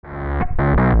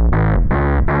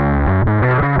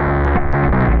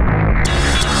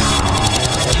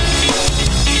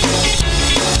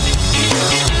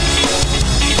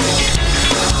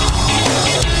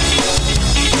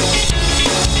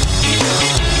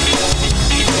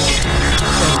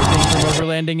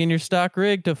Rebranding in your stock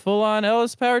rig to full-on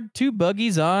Ellis-powered 2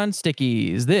 buggies on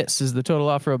stickies. This is the Total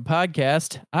Off-Road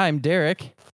Podcast. I'm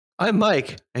Derek. I'm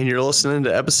Mike, and you're listening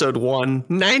to episode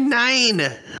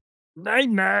 199.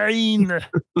 99.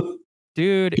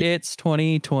 Dude, it's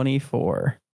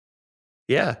 2024.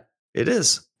 Yeah, it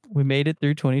is. We made it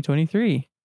through 2023.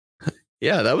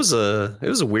 Yeah, it was a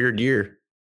weird year.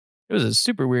 It was a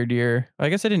super weird year. I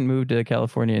guess I didn't move to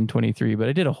California in 23, but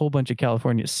I did a whole bunch of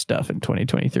California stuff in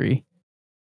 2023.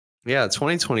 Yeah,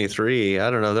 2023.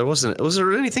 I don't know. Was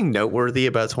there anything noteworthy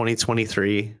about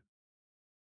 2023?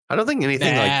 I don't think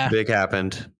anything like big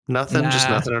happened. Nothing, just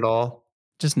nothing at all.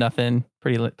 Just nothing.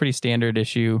 Pretty standard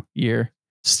issue year.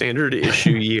 Standard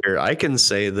issue year. I can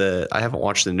say that I haven't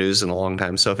watched the news in a long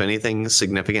time. So if anything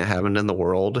significant happened in the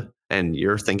world and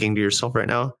you're thinking to yourself right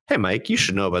now, hey, Mike, you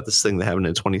should know about this thing that happened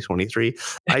in 2023.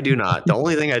 I do not. The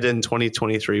only thing I did in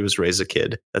 2023 was raise a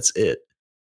kid. That's it.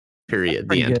 Period.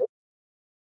 The end. Good.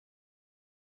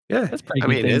 Yeah. That's pretty I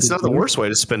mean, it's not the worst way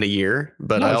to spend a year,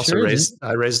 but no, I also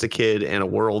sure raised a kid in a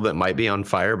world that might be on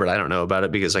fire, but I don't know about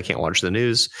it because I can't watch the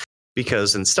news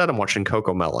because instead I'm watching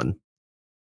Coco Melon.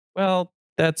 Well,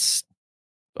 that's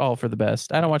all for the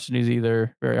best. I don't watch the news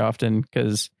either very often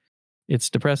because it's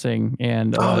depressing,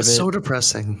 and it's so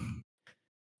depressing.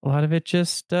 A lot of it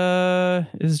just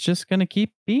is just going to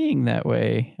keep being that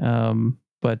way.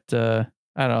 But I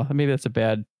don't know. Maybe that's a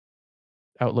bad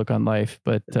outlook on life.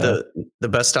 But the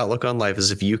best outlook on life is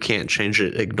if you can't change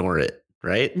it, ignore it.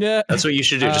 Right? Yeah, that's what you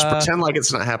should do. Just pretend like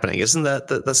it's not happening. Isn't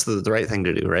that's the right thing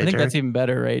to do? Right? I think that's even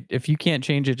better, right? If you can't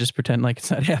change it, just pretend like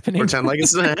it's not happening. Pretend like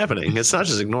it's not happening. It's not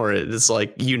just ignore it. It's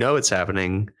like it's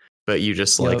happening, but you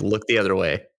just look the other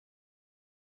way.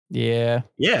 Yeah.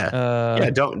 Yeah.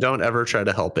 Don't ever try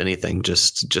to help anything.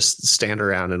 Just stand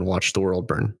around and watch the world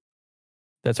burn.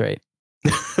 That's right.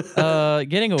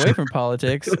 Getting away from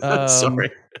politics.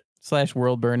 Sorry. /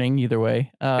 world burning. Either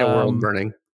way. World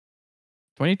burning.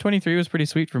 2023 was pretty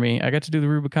sweet for me. I got to do the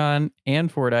Rubicon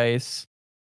and Ford Ice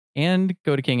and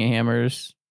go to King of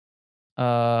Hammers.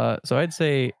 So I'd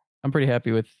say I'm pretty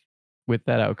happy with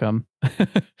that outcome. I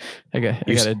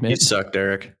gotta admit. You suck,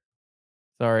 Derek.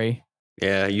 Sorry.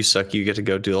 Yeah, you suck. You get to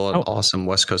go do a lot of awesome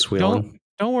West Coast wheeling.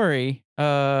 Don't worry.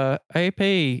 I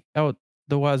pay out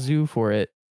the wazoo for it.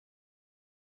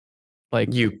 Like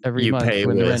every month pay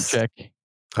when with the rent check.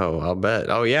 Oh, I'll bet.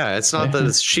 Oh, yeah. It's not that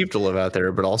it's cheap to live out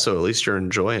there, but also at least you're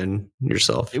enjoying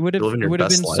yourself. It would have been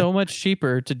so much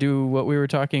cheaper to do what we were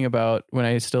talking about when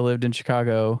I still lived in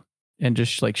Chicago and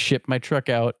just ship my truck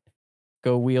out,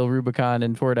 go wheel Rubicon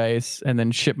and Ford Ice, and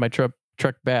then ship my truck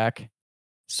back.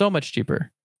 So much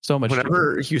cheaper. So much.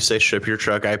 Whenever you say ship your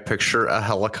truck, I picture a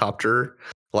helicopter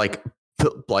like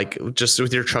just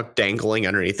with your truck dangling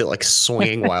underneath it,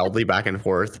 swinging wildly back and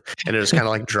forth, and it just kind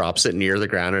of drops it near the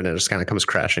ground, and it just kind of comes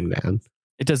crashing down.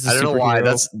 It does. I don't know why.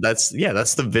 That's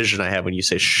the vision I have when you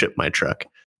say ship my truck.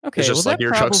 Okay, it's just well,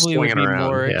 your truck swinging would be around.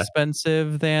 More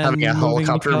expensive than having a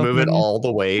helicopter move it all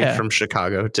the way from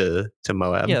Chicago to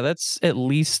Moab. Yeah, that's at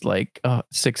least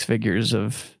 6 figures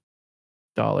of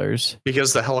dollars,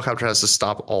 because the helicopter has to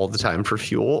stop all the time for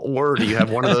fuel. Or do you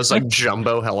have one of those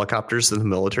jumbo helicopters that the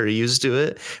military uses to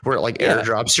it where it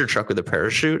airdrops your truck with a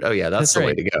parachute? Oh yeah, that's the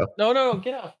way to go. No,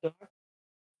 get off, dog.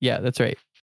 Yeah, that's right.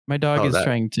 My dog is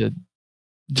trying to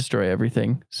destroy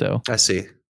everything. So I see.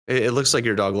 It looks like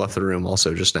your dog left the room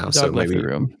also just now. So maybe the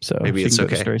room. So maybe it's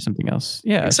okay. Destroy something else.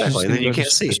 Yeah, exactly. And then you can't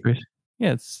see.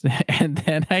 Yeah, and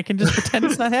then I can just pretend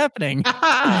it's not happening.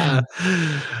 That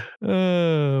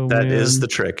is the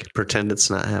trick. Pretend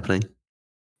it's not happening.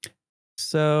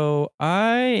 So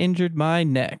I injured my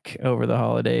neck over the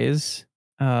holidays.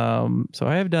 So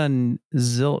I have done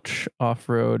zilch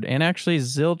off-road and actually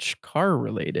zilch car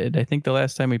related. I think the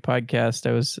last time we podcast,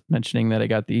 I was mentioning that I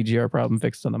got the EGR problem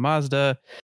fixed on the Mazda.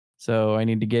 So I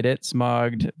need to get it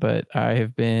smogged, but I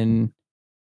have been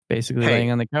basically laying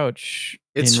on the couch.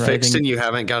 It's fixed and you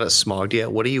haven't got it smogged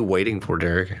yet. What are you waiting for,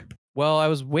 Derek? Well, I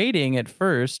was waiting at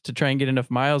first to try and get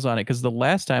enough miles on it because the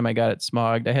last time I got it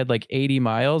smogged, I had 80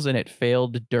 miles and it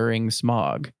failed during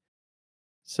smog.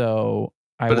 So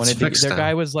I wanted to. The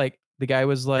guy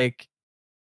was like,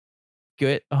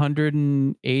 get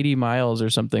 180 miles or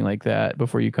something like that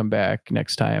before you come back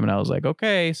next time. And I was like,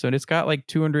 okay. So it's got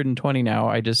 220 now.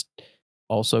 I just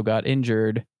also got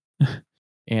injured.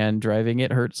 And driving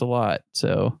it hurts a lot.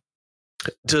 So,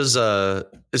 is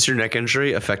your neck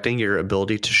injury affecting your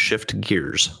ability to shift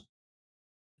gears?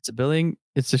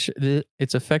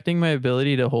 It's affecting my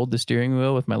ability to hold the steering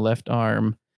wheel with my left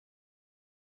arm.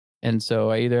 And so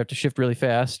I either have to shift really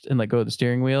fast and let go of the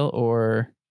steering wheel,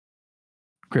 or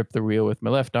grip the wheel with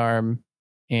my left arm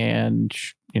and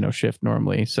shift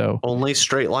normally. So only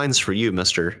straight lines for you,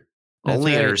 mister. That's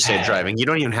only right. interstate driving. You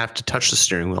don't even have to touch the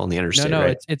steering wheel on the interstate, no,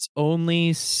 right? it's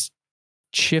only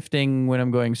shifting when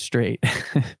I'm going straight.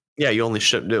 Yeah, you only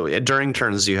shift during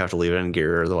turns. You have to leave it in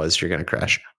gear, otherwise you're going to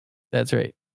crash. That's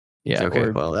right. Yeah. Okay.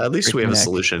 Well, at least we have a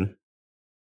solution.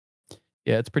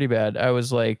 Yeah, it's pretty bad. I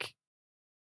was like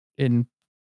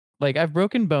I've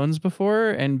broken bones before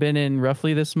and been in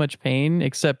roughly this much pain,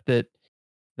 except that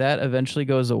eventually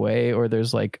goes away, or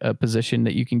there's like a position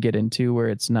that you can get into where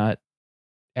it's not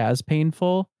as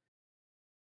painful.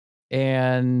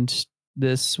 And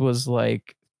this was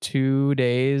like 2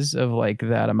 days of like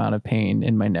that amount of pain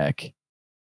in my neck.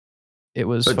 It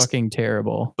was fucking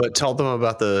terrible. But tell them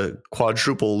about the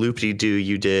quadruple loop-de-doo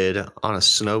you did on a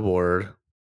snowboard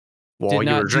while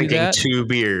you were drinking 2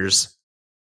 beers.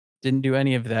 Didn't do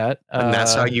any of that. And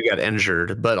that's how you got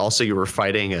injured. But also you were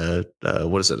fighting a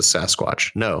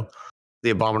Sasquatch? No,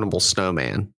 the abominable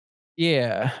snowman.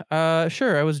 Yeah.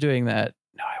 Sure, I was doing that.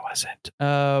 No, I wasn't.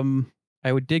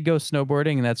 I did go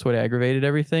snowboarding, and that's what aggravated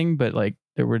everything. But like,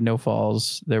 there were no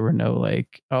falls. There were no I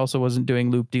also wasn't doing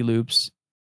loop-de-loops,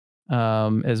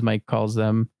 as Mike calls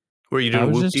them. Were you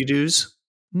doing whoop-de-doos?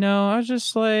 No, I was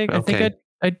just like, okay. I think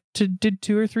I did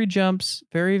 2 or 3 jumps,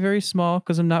 very, very small,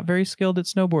 because I'm not very skilled at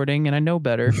snowboarding, and I know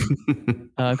better.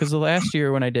 Because the last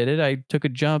year when I did it, I took a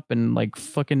jump and like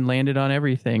fucking landed on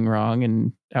everything wrong,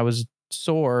 and I was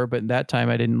sore. But that time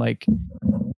I didn't like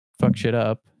fuck shit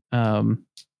up.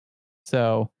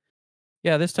 So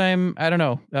yeah, this time I don't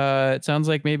know. It sounds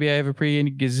like maybe I have a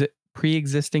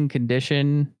pre-existing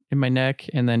condition in my neck,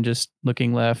 and then just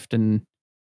looking left, and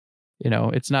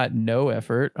it's not no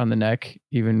effort on the neck,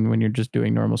 even when you're just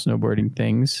doing normal snowboarding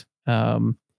things.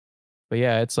 But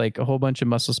yeah, it's like a whole bunch of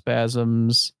muscle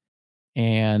spasms.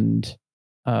 And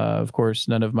of course,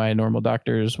 none of my normal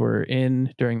doctors were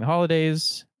in during the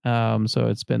holidays. So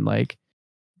it's been like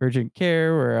urgent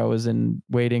care where I was in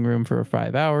waiting room for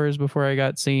 5 hours before I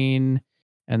got seen.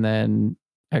 And then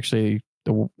actually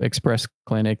the express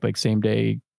clinic, like same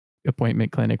day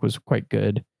appointment clinic, was quite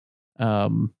good.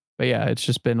 But yeah, it's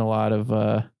just been a lot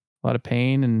of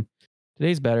pain, and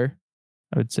today's better.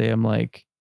 I would say I'm like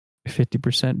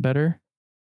 50% better.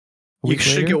 You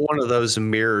should get one of those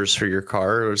mirrors for your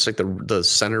car. It's like the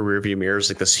center rear view mirror is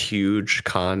like this huge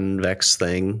convex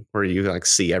thing where you like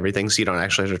see everything, so you don't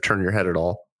actually have to turn your head at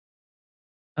all.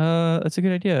 That's a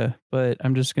good idea, but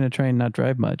I'm just gonna try and not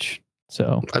drive much.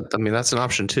 So I mean, that's an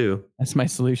option too. That's my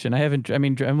solution.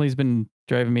 Emily's been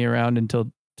driving me around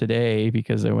until today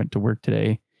because I went to work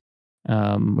today,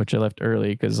 which I left early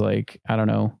because, like, I don't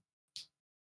know.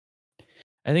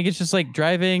 I think it's just like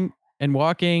driving and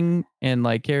walking and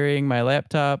like carrying my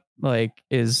laptop, like,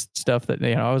 is stuff that,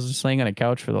 I was just laying on a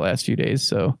couch for the last few days,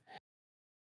 so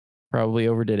probably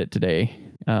overdid it today.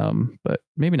 But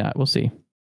maybe not. We'll see.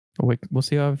 We'll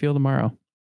see how I feel tomorrow.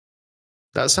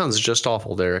 That sounds just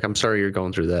awful, Derek. I'm sorry you're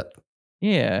going through that.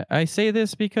 Yeah, I say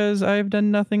this because I've done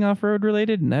nothing off-road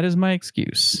related, and that is my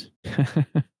excuse.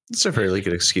 It's a fairly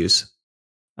good excuse.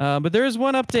 But there is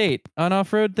one update on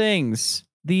off-road things.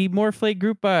 The Morphlate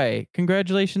group buy.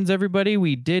 Congratulations, everybody.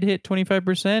 We did hit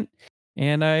 25%,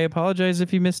 and I apologize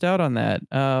if you missed out on that.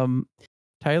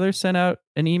 Tyler sent out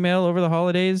an email over the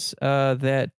holidays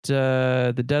that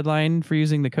the deadline for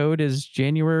using the code is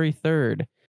January 3rd.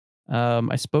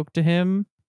 I spoke to him,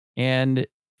 and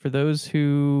for those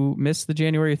who missed the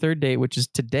January 3rd date, which is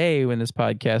today when this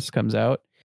podcast comes out,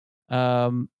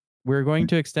 we're going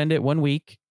to extend it 1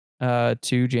 week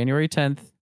to January 10th.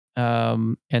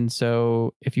 And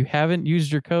so if you haven't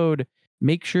used your code,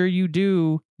 make sure you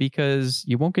do, because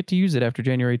you won't get to use it after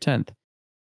January 10th.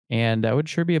 And that would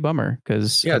sure be a bummer,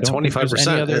 because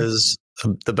 25% is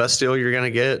the best deal you're going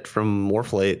to get from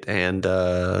Morphlate, and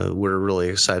we're really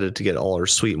excited to get all our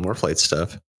sweet Morphlate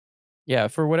stuff. Yeah,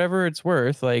 for whatever it's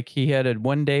worth. Like, he had a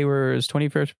 1 day where it was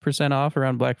 21% off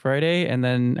around Black Friday, and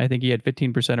then I think he had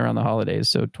 15% around the holidays.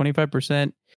 So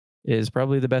 25% is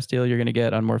probably the best deal you're going to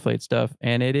get on Morphlate stuff,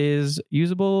 and it is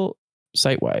usable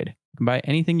site-wide. You can buy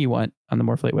anything you want on the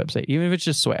Morphlate website, even if it's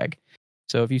just swag.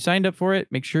 So if you signed up for it,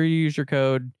 make sure you use your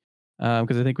code,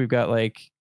 because I think we've got like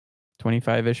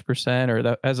 25-ish%, or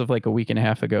that, as of like a week and a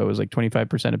half ago, it was like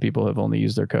 25% of people have only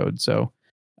used their code. So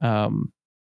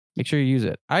make sure you use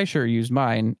it. I sure used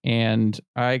mine, and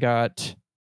I got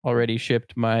already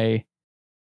shipped my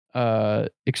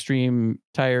extreme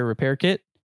tire repair kit.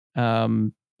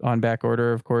 On back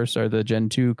order, of course, are the Gen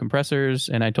 2 compressors,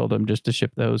 and I told them just to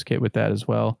ship those kit with that as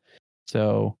well.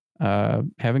 So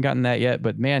haven't gotten that yet,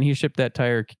 but man, he shipped that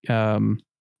tire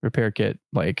repair kit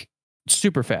like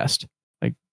super fast,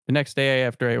 like the next day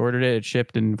after I ordered it, it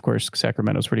shipped, and of course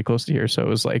Sacramento's pretty close to here, so it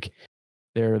was like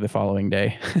there the following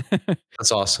day.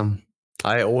 That's awesome.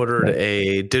 I ordered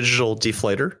a digital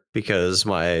deflator because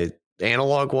my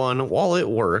analog one, while it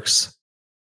works,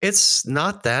 it's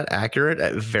not that accurate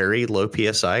at very low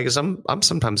PSI because I'm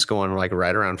sometimes going like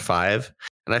right around 5.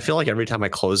 And I feel like every time I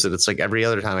close it, it's like every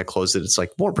other time I close it, it's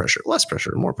like more pressure, less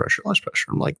pressure, more pressure, less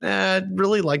pressure. I'm like, I'd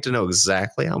really like to know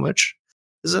exactly how much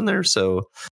is in there. So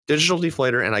digital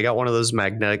deflator, and I got one of those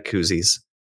magnetic koozies.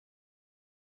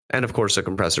 And of course a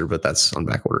compressor, but that's on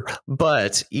back order.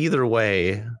 But either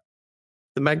way,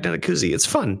 the magnetic koozie, it's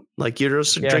fun. Like you're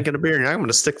just drinking a beer and I'm going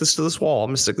to stick this to this wall. I'm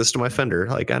going to stick this to my fender.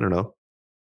 Like, I don't know.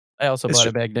 I also bought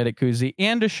a magnetic koozie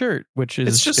and a shirt, which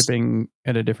is shipping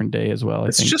at a different day as well. I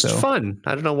think it's just fun.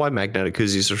 I don't know why magnetic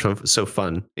koozies are so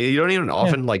fun. You don't even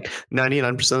often, like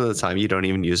 99% of the time, you don't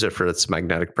even use it for its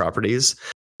magnetic properties.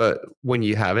 But when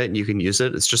you have it and you can use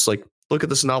it, it's just like, look at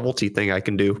this novelty thing I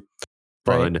can do.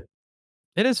 Fun. Right.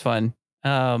 It is fun.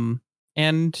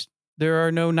 And there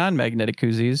are no non-magnetic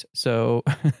koozies, so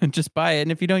just buy it.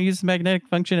 And if you don't use the magnetic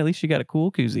function, at least you got a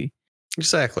cool koozie.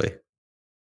 Exactly.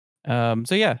 So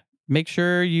yeah, make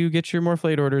sure you get your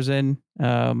Morphlate orders in.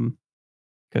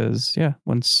 Because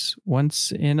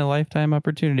once in a lifetime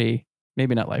opportunity,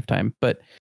 maybe not lifetime, but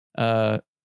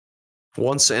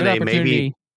once in a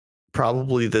maybe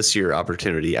probably this year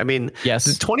opportunity. I mean, yes,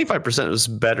 the 25% was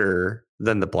better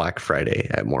than the Black Friday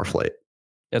at Morphlate.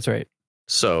 That's right.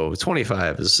 So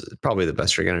 25 is probably the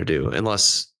best you're going to do,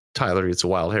 unless Tyler gets a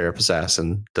wild hair up his ass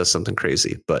and does something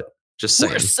crazy. But just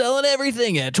saying. We're selling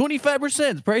everything at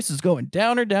 25%. The price is going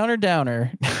downer, downer,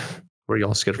 downer. Where you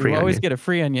also get a free onion. Always get a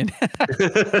free onion.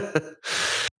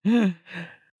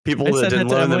 People that didn't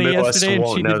live in the Midwest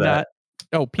won't know that.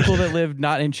 People that live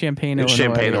not in Champaign,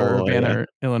 Illinois, or Urbana,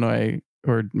 Illinois,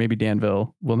 or maybe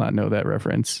Danville will not know that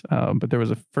reference. But there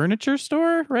was a furniture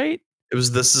store, right? It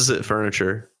was This Is It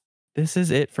Furniture. This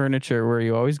Is It Furniture, where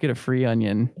you always get a free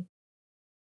onion.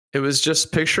 It was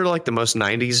just picture like the most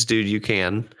 90s dude you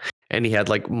can. And he had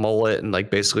like mullet and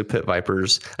like basically pit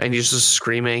vipers. And he's just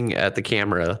screaming at the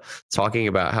camera, talking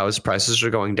about how his prices are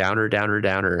going downer, downer,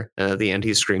 downer. And at the end,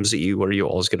 he screams at you, where you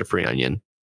always get a free onion.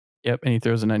 Yep. And he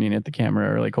throws an onion at the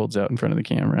camera, or like holds out in front of the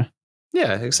camera.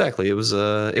 Yeah, exactly. It was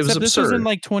absurd. This was in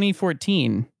like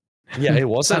 2014. Yeah, it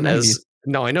wasn't as...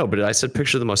 No, I know, but I said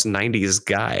picture the most 90s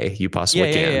guy you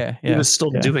possibly can. Yeah. He was still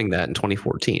doing that in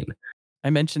 2014. I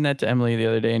mentioned that to Emily the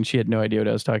other day, and she had no idea what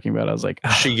I was talking about. I was like,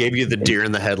 she gave you the deer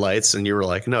in the headlights, and you were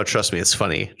like, no, trust me, it's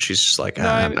funny. She's just like,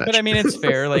 but I mean, it's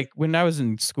fair. Like when I was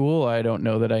in school, I don't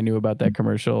know that I knew about that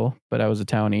commercial, but I was a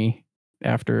townie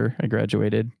after I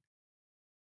graduated.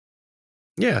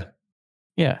 Yeah,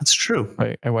 it's true.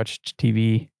 I watched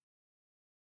TV.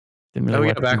 Didn't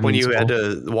really back when you had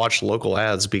to watch local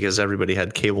ads because everybody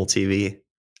had cable TV.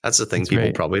 That's the thing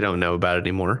people probably don't know about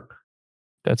anymore.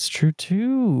 That's true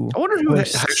too. I wonder who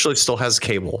actually still has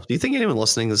cable. Do you think anyone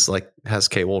listening has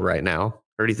cable right now,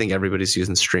 or do you think everybody's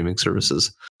using streaming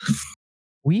services?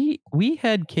 We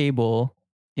had cable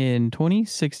in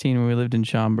 2016 when we lived in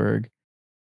Schaumburg,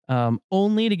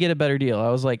 only to get a better deal. I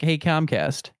was like, "Hey,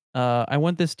 Comcast, I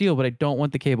want this deal, but I don't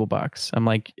want the cable box." I'm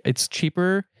like, "It's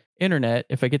cheaper internet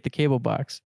if I get the cable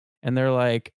box," and they're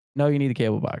like, "No, you need the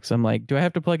cable box." I'm like, "Do I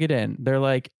have to plug it in?" They're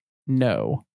like,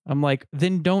 "No." I'm like,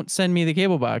 "Then don't send me the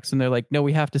cable box." And they're like, "No,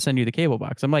 we have to send you the cable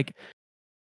box." I'm like,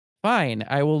 "Fine,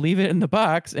 I will leave it in the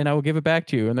box and I will give it back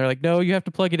to you." And they're like, "No, you have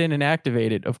to plug it in and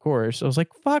activate it." Of course. I was like,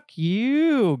 "Fuck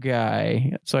you,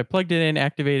 guy." So I plugged it in,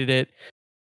 activated it,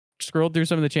 scrolled through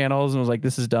some of the channels, and was like,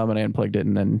 "This is dumb," and I unplugged it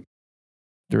and then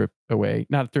threw it away.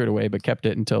 Not threw it away, but kept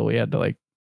it until we had to like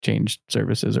change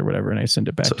services or whatever, and I sent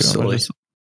it back to him. So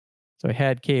I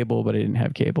had cable, but I didn't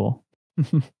have cable.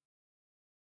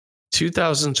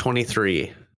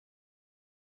 2023.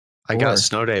 I got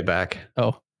Snow Day back.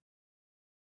 Oh,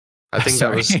 I think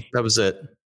that was it.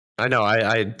 I know.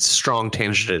 I strong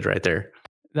tangented right there.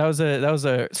 That was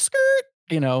a skirt.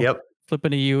 Yep.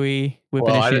 Flipping a Yui, whipping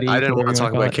a shitty. I didn't want to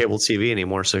talk about cable TV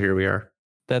anymore, so here we are.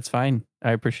 That's fine.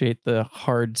 I appreciate the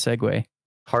hard segue.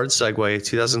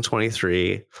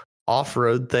 2023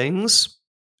 off-road things.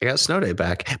 I got Snow Day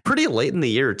back pretty late in the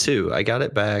year too. I got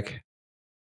it back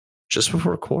just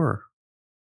before Core.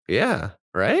 Yeah.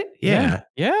 Right? Yeah.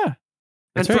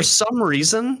 And for some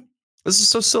reason, this is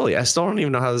so silly. I still don't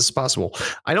even know how this is possible.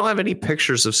 I don't have any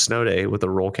pictures of Snow Day with a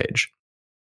roll cage.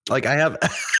 Like I have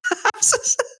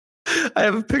I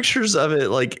have pictures of it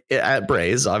like at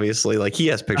Bray's, obviously. Like he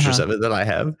has pictures of it that I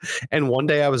have. And one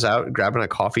day I was out grabbing a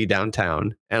coffee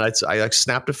downtown and I like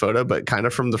snapped a photo, but kind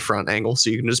of from the front angle so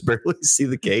you can just barely see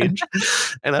the cage.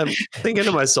 And I'm thinking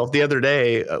to myself the other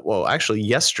day, well, actually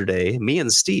yesterday, me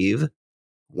and Steve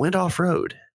went off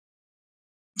road.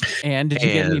 And did you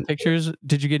get any pictures?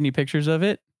 Did you get any pictures of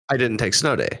it? I didn't take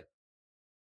snow day.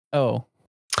 Oh,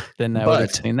 then that would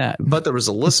explain that. But there was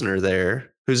a listener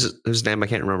there whose name I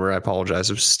can't remember. I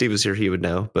apologize. If Steve was here, he would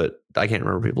know, but I can't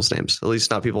remember people's names. At least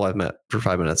not people I've met for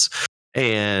 5 minutes.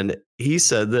 And he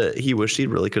said that he wished he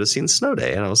really could have seen snow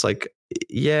day. And I was like,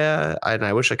 yeah, and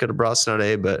I wish I could have brought snow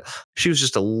day, but she was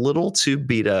just a little too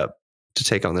beat up to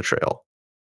take on the trail.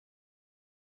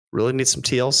 Really need some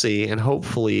TLC, and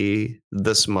hopefully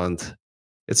this month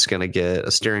it's going to get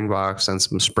a steering box and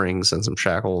some springs and some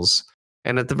shackles,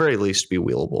 and at the very least be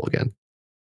wheelable again.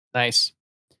 Nice.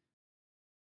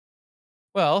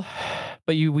 Well,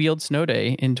 but you wheeled snow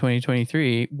day in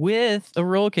 2023 with a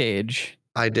roll cage.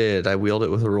 I did. I wheeled it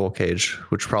with a roll cage,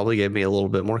 which probably gave me a little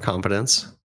bit more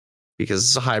confidence because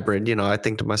it's a hybrid. You know, I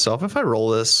think to myself, if I roll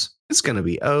this, it's going to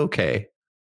be okay.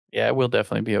 Yeah, it will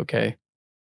definitely be okay.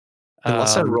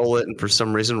 Unless I roll it and for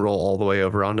some reason roll all the way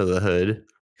over onto the hood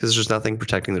because there's nothing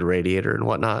protecting the radiator and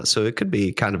whatnot. So it could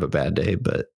be kind of a bad day,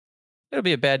 but it'll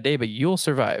be a bad day, but you'll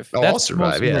survive. Oh, I'll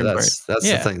survive. Yeah, that's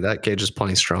the thing. That cage is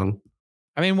plenty strong.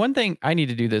 I mean, one thing I need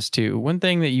to do this too. One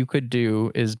thing that you could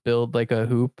do is build like a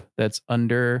hoop that's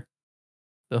under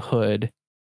the hood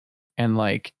and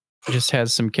like just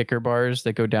has some kicker bars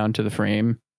that go down to the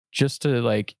frame just to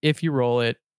like, if you roll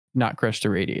it, not crush the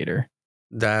radiator.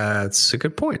 That's a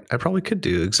good point. I probably could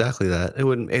do exactly that. It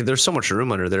wouldn't, there's so much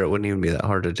room under there. It wouldn't even be that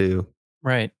hard to do.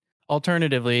 Right.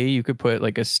 Alternatively, you could put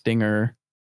like a stinger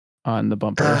on the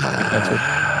bumper.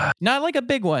 Not like a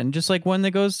big one, just like one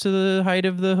that goes to the height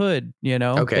of the hood, you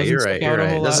know? Okay, you're right. You're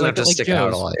right. It doesn't have to stick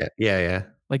out a lot yet. Yeah.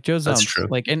 Like Joe's That's true.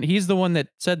 Like, and he's the one that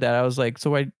said that. I was like,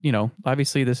 so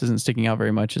obviously this isn't sticking out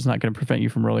very much. It's not going to prevent you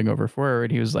from rolling over forward.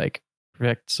 He was like,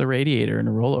 protects a radiator and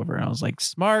a rollover. And I was like,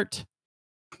 smart.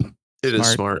 It is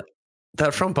smart.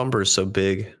 That front bumper is so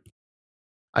big.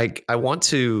 I want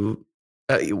to,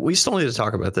 we still need to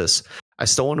talk about this. I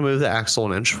still want to move the axle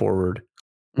an inch forward,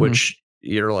 which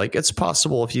you're like, it's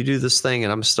possible if you do this thing,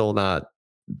 and I'm still not,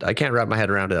 I can't wrap my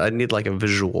head around it. I need like a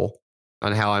visual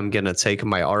on how I'm going to take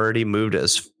my already moved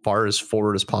as far as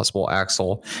forward as possible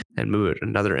axle and move it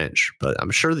another inch. But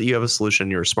I'm sure that you have a solution.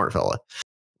 You're a smart fella.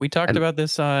 We talked about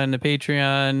this on the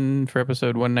Patreon for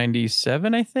episode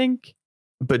 197, I think.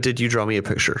 But did you draw me a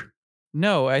picture?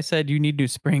 No, I said you need new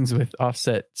springs with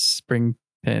offset spring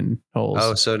pin holes.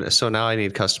 Oh, so now I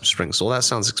need custom springs. Well, that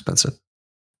sounds expensive.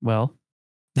 Well,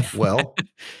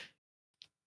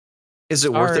 is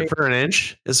it worth it for an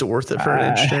inch? Is it worth it for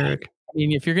an inch, Derek? I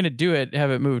mean, if you're going to do it, have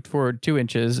it moved forward 2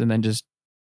 inches and then just,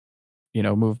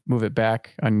 move it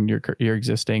back on your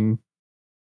existing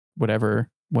whatever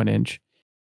 1 inch.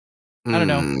 I don't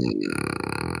know.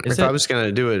 If I was going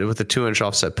to do it with a 2-inch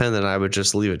offset pin, then I would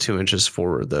just leave it 2 inches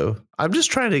forward, though. I'm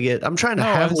trying to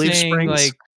have leaf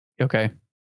springs.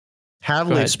 Have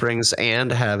leaf springs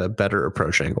and have a better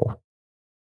approach angle.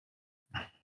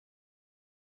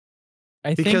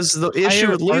 Because the issue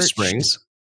with leaf springs,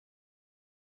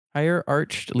 higher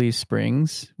arched leaf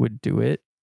springs would do it.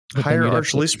 Higher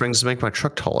arched leaf springs make my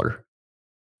truck taller.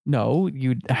 No,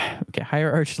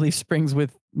 higher arched leaf springs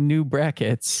with new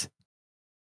brackets.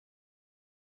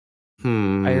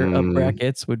 Higher up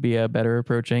brackets would be a better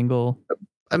approach angle.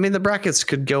 I mean, the brackets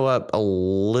could go up a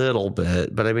little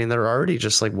bit, but I mean, they're already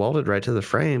just like welded right to the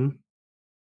frame.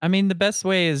 I mean, the best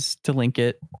way is to link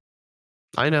it.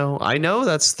 I know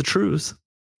that's the truth.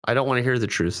 I don't want to hear the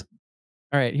truth.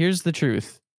 All right, here's the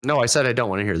truth. No, I said I don't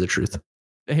want to hear the truth.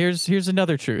 Here's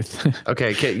another truth.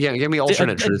 Okay, give me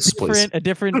alternate truths, please. A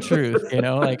different truth,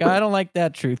 like I don't like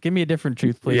that truth. Give me a different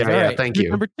truth, please. Yeah, right. Thank you.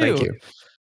 Number 2.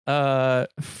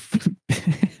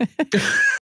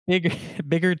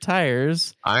 Bigger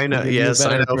tires. I know. Yes,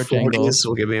 I know. 40s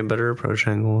will give me a better approach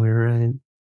angle. You're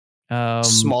right.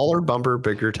 Smaller bumper,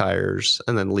 bigger tires,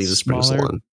 and then leave the springs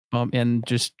alone. And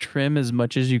just trim as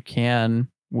much as you can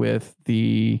with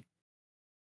the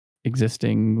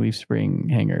existing leaf spring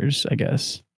hangers, I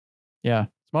guess. Yeah.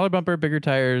 Smaller bumper, bigger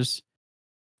tires.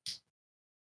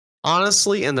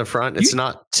 Honestly, in the front, it's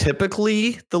not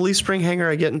typically the leaf spring hanger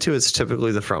I get into. It's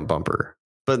typically the front bumper.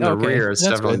 But in the rear, it's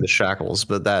definitely the shackles.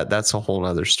 But that's a whole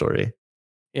other story.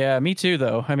 Yeah, me too,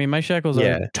 though. I mean, my shackles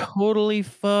are totally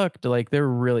fucked. Like, they're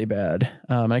really bad.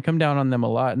 I come down on them a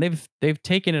lot. And they've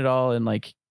taken it all and,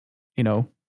 like,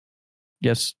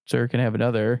 yes, sir, can have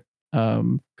another.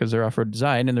 Because they're off-road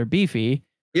design and they're beefy.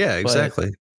 Yeah, exactly.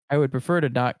 I would prefer to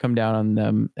not come down on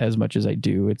them as much as I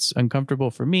do. It's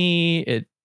uncomfortable for me. It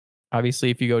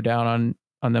obviously, if you go down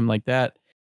on them like that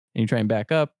and you try and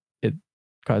back up, it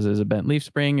causes a bent leaf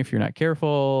spring if you're not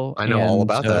careful. I know all And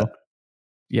about that. so,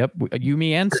 yep, you,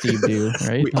 me, and Steve do,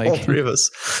 right? We all Like three of us.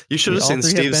 You should we have all seen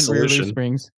three have Steve's bent rear leaf solution.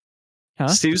 springs. Huh?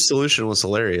 Steve's solution was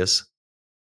hilarious.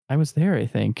 I was there, I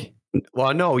think.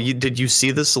 Well, no, did you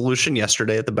see the solution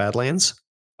yesterday at the Badlands?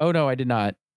 Oh no, I did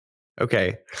not.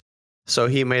 Okay. So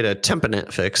he made a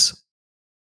temperament fix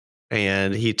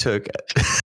and he took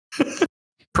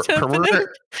permanent,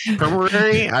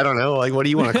 I don't know, like what do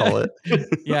you want to call it?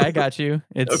 Yeah, I got you.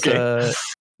 It's Okay.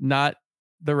 Not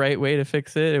the right way to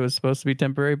fix it. It was supposed to be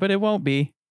temporary, but it won't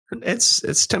be.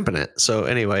 It's temperament. So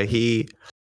anyway, he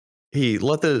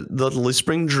let the leaf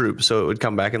spring droop so it would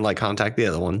come back and like contact the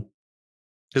other one.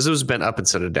 Because it was bent up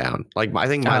instead of down. Like I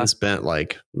think mine's bent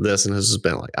like this and his is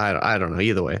bent like I don't know,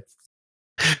 either way.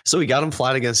 So he got them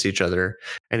flat against each other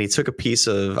and he took a piece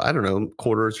of, I don't know,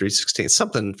 quarter or 3/16,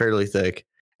 something fairly thick,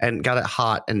 and got it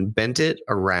hot and bent it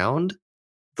around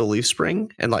the leaf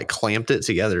spring and like clamped it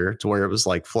together to where it was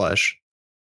like flush.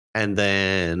 And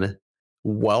then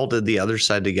welded the other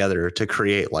side together to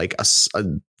create like a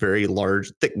very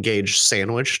large, thick gauge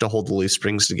sandwich to hold the leaf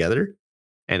springs together.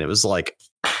 And it was like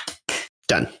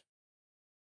done.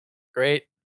 Great.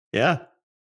 Yeah.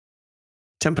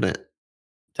 Temperament.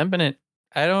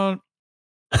 I don't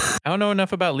know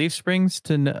enough about leaf springs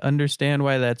to understand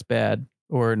why that's bad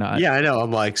or not. Yeah, I know.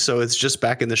 I'm like, so it's just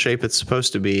back in the shape it's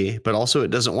supposed to be, but also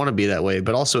it doesn't want to be that way,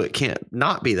 but also it can't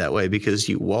not be that way because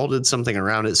you welded something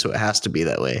around it, so it has to be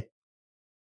that way.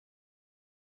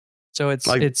 So it's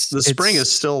like the spring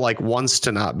is still like wants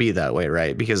to not be that way,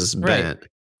 right? Because it's bent.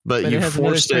 But you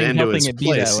forced it into its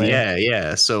place.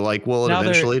 Yeah. So like, will it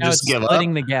eventually just give up?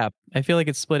 Splitting the gap. I feel like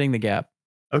it's splitting the gap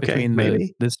between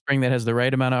maybe the spring that has the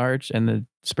right amount of arch and the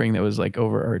spring that was like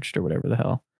overarched or whatever the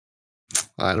hell.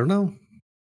 I don't know.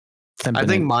 I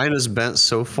think mine is bent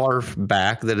so far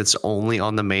back that it's only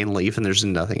on the main leaf and there's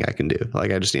nothing I can do.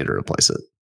 Like I just need to replace it.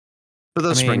 But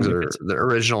those springs are the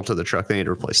original to the truck. They need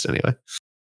replaced anyway.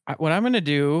 What I'm going to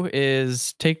do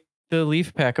is take the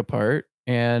leaf pack apart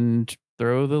and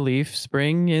throw the leaf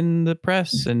spring in the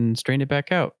press and strain it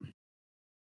back out.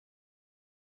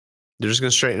 You're just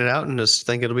going to straighten it out and just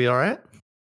think it'll be all right?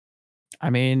 I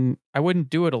mean, I wouldn't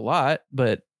do it a lot,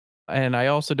 and I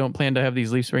also don't plan to have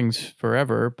these leaf springs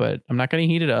forever, but I'm not going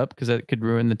to heat it up because that could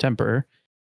ruin the temper.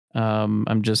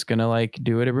 I'm just going to like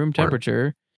do it at room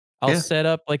temperature. I'll set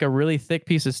up like a really thick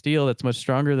piece of steel that's much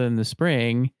stronger than the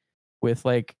spring with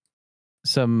like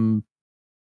some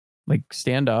like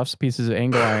standoffs, pieces of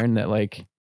angle iron that like,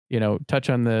 touch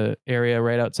on the area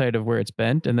right outside of where it's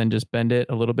bent and then just bend it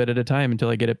a little bit at a time until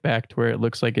I get it back to where it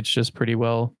looks like it's just pretty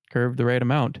well curved the right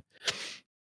amount.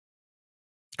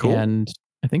 Cool. And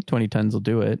I think 20 tons will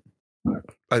do it.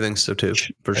 I think so too,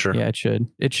 for sure. Yeah,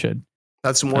 it should.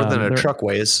 That's more than a truck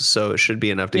weighs, so it should be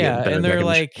enough to get better. And they're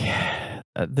like,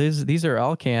 these are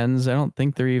Alcans. I don't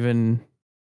think they're even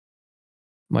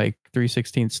like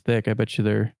 3/16 thick. I bet you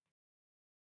they're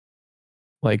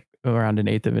like around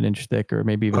 1/8 of an inch thick, or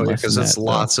maybe even less. Because it's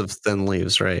lots of thin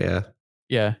leaves, right? Yeah.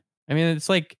 Yeah. I mean, it's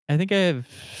like I think I have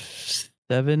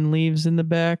 7 leaves in the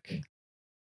back.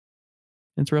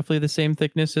 It's roughly the same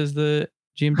thickness as the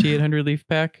GMT 800 leaf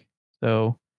pack,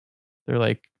 so they're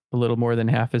like a little more than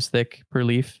half as thick per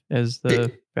leaf as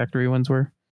the factory ones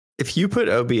were. If you put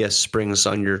OBS springs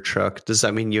on your truck, does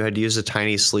that mean you had to use a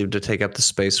tiny sleeve to take up the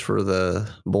space for the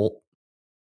bolt?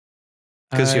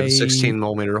 Because you have a 16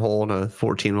 millimeter hole and a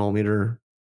 14 millimeter.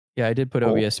 Yeah, I did put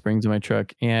OBS springs in my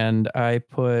truck, and I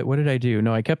put, what did I do?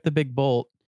 No, I kept the big bolt,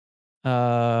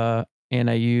 and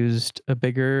I used a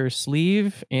bigger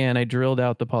sleeve, and I drilled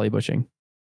out the poly bushing.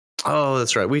 Oh,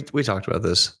 that's right. We talked about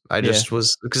this. I just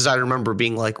was, because I remember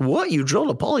being like, what? You drilled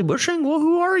a poly bushing? Well,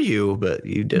 who are you? But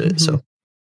you did it. So,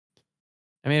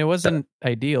 I mean, it wasn't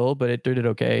ideal, but it did it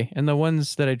okay. And the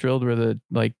ones that I drilled were the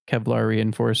like Kevlar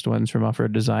reinforced ones from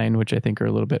Off-Road Design, which I think are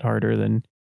a little bit harder than.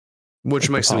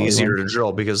 Which makes them easier to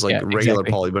drill because like regular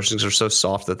poly bushings are so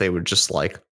soft that they would just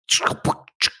like.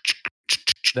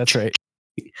 That's right.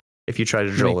 If you try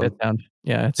to drill them. That sound.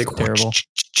 Yeah, it's terrible.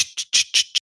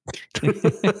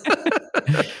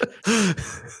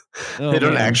 They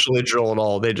don't actually drill at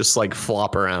all. They just like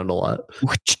flop around a lot.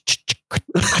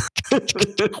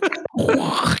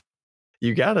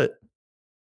 You got it.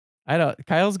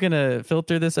 Kyle's gonna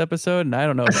filter this episode, and I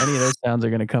don't know if any of those sounds are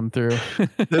gonna come through.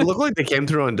 They look like they came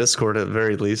through on Discord at the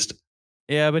very least.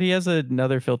 Yeah, but he has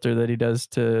another filter that he does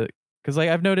because like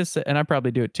I've noticed, and I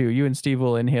probably do it too. You and Steve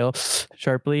will inhale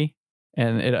sharply,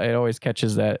 and it always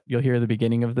catches that. You'll hear the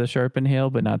beginning of the sharp inhale,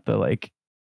 but not the like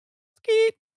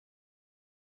Skeet.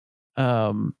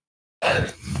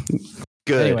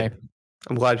 Good. Anyway.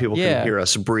 I'm glad people can hear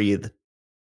us breathe.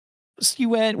 So you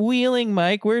went wheeling,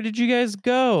 Mike. Where did you guys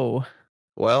go?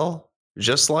 Well,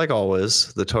 just like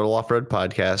always, the Total Off-Road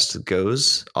Podcast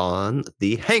goes on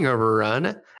the Hangover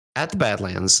Run at the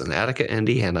Badlands in Attica,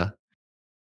 Indiana.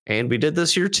 And we did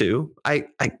this year too. I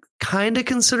kind of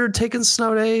considered taking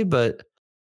snow day, and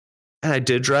I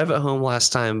did drive it home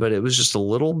last time, but it was just a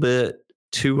little bit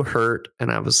too hurt.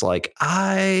 And I was like,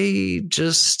 I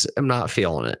just am not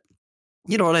feeling it.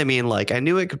 You know what I mean? Like, I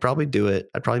knew I could probably do it.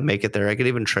 I'd probably make it there. I could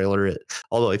even trailer it.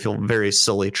 Although I feel very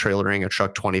silly trailering a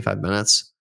truck 25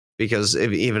 minutes because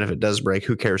even if it does break,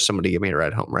 who cares? Somebody give me a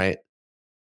ride home, right?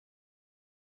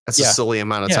 That's a silly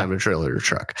amount of time to trailer your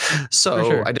truck.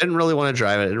 So I didn't really want to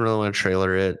drive it. I didn't really want to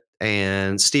trailer it.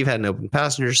 And Steve had an open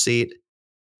passenger seat.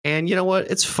 And you know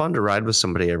what? It's fun to ride with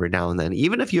somebody every now and then.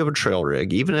 Even if you have a trail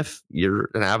rig, even if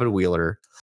you're an avid wheeler,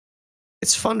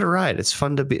 it's fun to ride. It's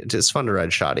fun to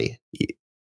ride shoddy. It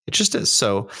just is.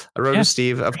 So I wrote to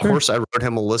Steve. Of course, I wrote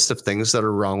him a list of things that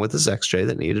are wrong with his XJ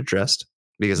that need addressed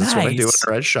because that's what I do when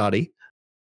I ride shoddy.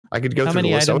 I could go through the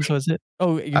list. How many items was it?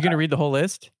 Oh, you're going to read the whole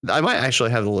list? I might actually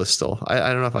have the list still.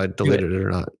 I don't know if I deleted it or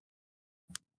not.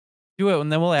 Do it,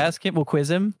 and then we'll ask him. We'll quiz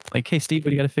him. Like, hey, Steve, what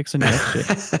do you got to fix in your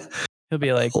XJ? He'll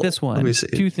be like, this one,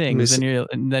 2 things.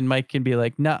 And then Mike can be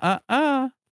like, nah, Oh,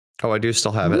 I do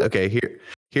still have it. Okay,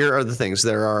 here are the things.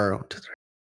 There are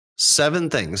 7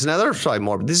 things. Now, there are probably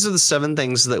more, but these are the 7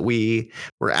 things that we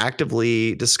were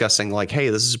actively discussing. Like, hey,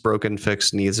 this is broken,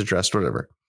 fixed, needs addressed, whatever.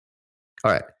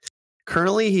 All right.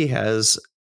 Currently, he has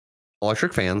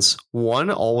electric fans. One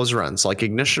always runs, like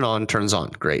ignition on, turns on.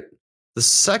 Great. The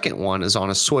second one is on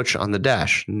a switch on the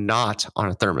dash, not on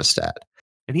a thermostat.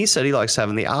 And he said he likes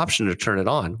having the option to turn it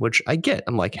on, which I get.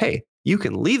 I'm like, hey, you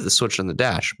can leave the switch on the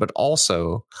dash, but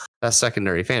also that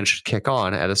secondary fan should kick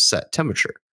on at a set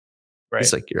temperature. Right.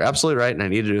 He's like, you're absolutely right, and I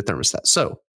need to do a thermostat.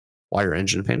 So wire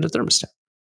engine fan to thermostat.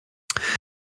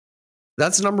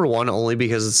 That's number 1, only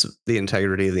because it's the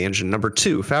integrity of the engine. Number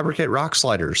 2, fabricate rock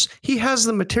sliders. He has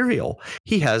the material.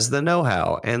 He has the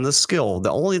know-how and the skill. The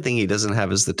only thing he doesn't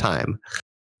have is the time.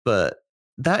 But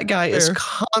that guy is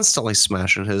constantly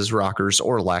smashing his rockers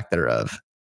or lack thereof.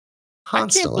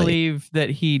 Constantly. I can't believe that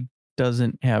he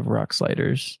doesn't have rock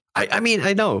sliders. I mean,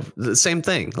 I know the same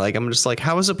thing. Like, I'm just like,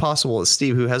 how is it possible that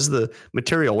Steve, who has the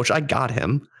material, which I got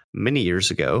him many years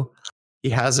ago, he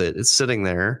has it. It's sitting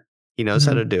there. He knows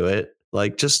how to do it.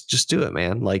 Like, just do it,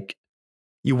 man. Like,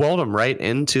 you weld them right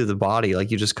into the body. Like,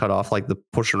 you just cut off like the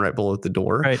portion right below the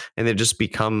door, and they just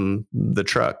become the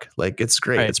truck. Like, it's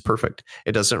great. It's perfect.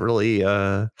 It doesn't really,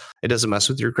 it doesn't mess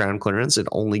with your ground clearance. It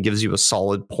only gives you a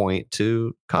solid point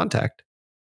to contact.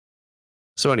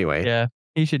 So anyway,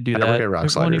 he should do that. It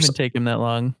won't even take him that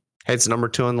long. Hey, it's number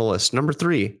 2 on the list. Number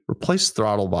 3, replace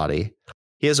throttle body.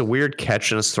 He has a weird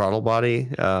catch in his throttle body.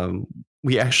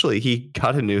 He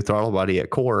got a new throttle body at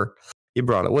Core. He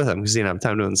brought it with him because he didn't have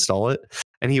time to install it.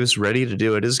 And he was ready to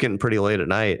do it. It was getting pretty late at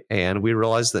night. And we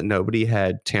realized that nobody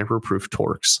had tamper-proof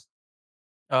Torx.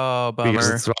 Oh, bummer.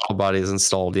 Because the throttle body is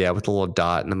installed, with a little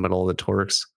dot in the middle of the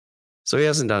Torx. So he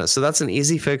hasn't done it. So that's an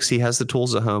easy fix. He has the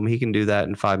tools at home. He can do that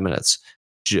in 5 minutes.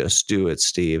 Just do it,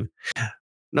 Steve.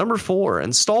 Number 4,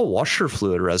 install washer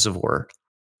fluid reservoir.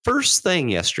 First thing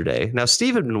yesterday. Now,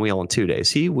 Steve had been wheeling 2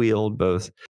 days. He wheeled both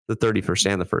the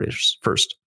 31st and the 1st.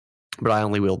 But I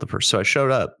only wheeled the 1st. So I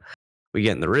showed up. We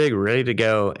get in the rig, we're ready to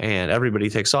go, and everybody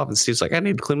takes off. And Steve's like, I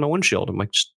need to clean my windshield. I'm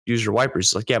like, just use your wipers.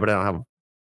 He's like, yeah, but I don't have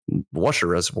a washer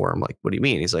reservoir. I'm like, what do you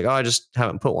mean? He's like, oh, I just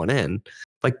haven't put one in.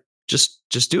 Like, just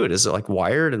do it. Is it like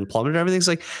wired and plumbed and everything? He's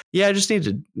like, yeah, I just need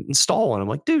to install one. I'm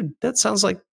like, dude, that sounds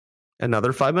like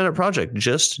another 5-minute project.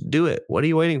 Just do it. What are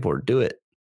you waiting for? Do it.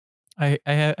 I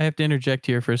have to interject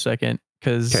here for a second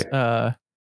because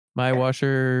my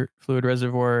washer fluid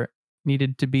reservoir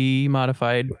needed to be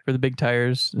modified for the big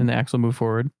tires and the axle move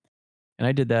forward. And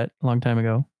I did that a long time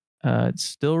ago. It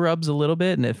still rubs a little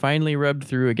bit, and it finally rubbed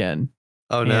through again.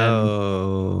 Oh,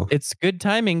 no. It's good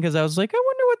timing because I was like, I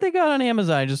wonder what they got on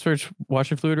Amazon. I just searched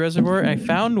washer fluid reservoir, and I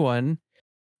found one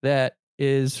that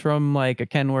is from like a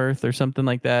Kenworth or something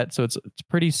like that. So it's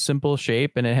pretty simple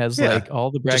shape, and it has like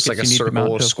all the brackets like you need to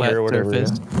mount to a flat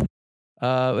surface. Yeah.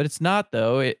 But it's not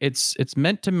though. It's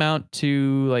meant to mount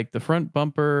to like the front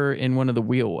bumper in one of the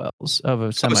wheel wells of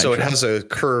a semi. So it has a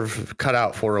curve cut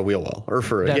out for a wheel well or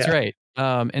for that's right.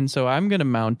 And so I'm gonna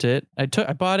mount it. I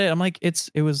bought it. I'm like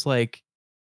it was like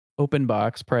open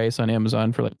box price on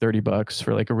Amazon for like $30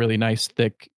 for like a really nice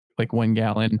thick like 1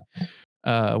 gallon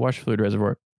washer fluid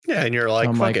reservoir. Yeah, and you're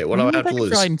like, fuck it. What do I have to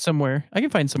lose? I can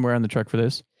find somewhere on the truck for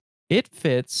this. It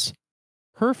fits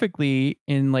perfectly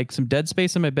in like some dead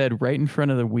space in my bed right in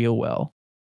front of the wheel well.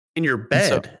 In your And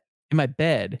so bed? in my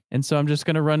bed. And so I'm just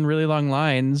going to run really long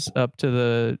lines up to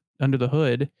the under the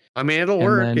hood. I mean, it'll And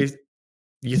work. then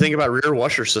You think about rear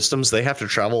washer systems, they have to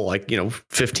travel like,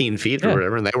 15 feet or yeah,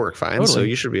 whatever, and they work fine. So totally.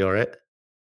 you should be all right.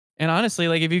 And honestly,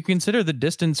 like if you consider the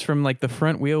distance from like the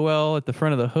front wheel well at the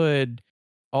front of the hood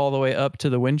all the way up to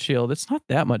the windshield, it's not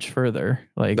that much further.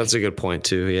 That's Like, a good point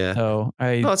too. Yeah. so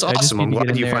No, that's I just awesome. need I'm to get glad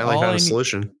in you there. finally found a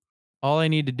solution. All I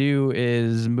need to do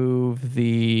is move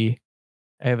I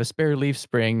have a spare leaf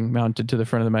spring mounted to the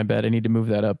front of my bed. I need to move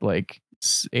that up like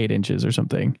 8 inches or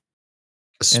something.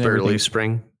 A spare leaf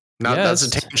spring. No, that's a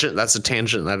Yes. tangent. That's a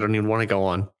tangent. I don't even want to go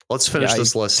on. Let's finish Yeah,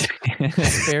 this list.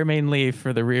 spare main leaf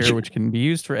for the rear, which can be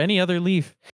used for any other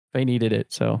leaf if I needed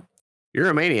it. So You're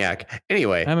a maniac.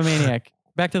 Anyway, I'm a maniac.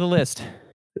 Back to the list.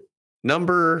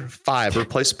 number 5,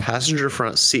 replace passenger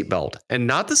front seatbelt, and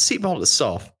not the seatbelt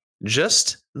itself,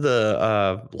 just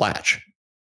the latch.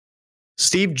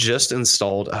 Steve just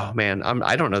installed. Oh man,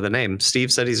 I don't know the name.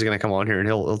 Steve said he's going to come on here and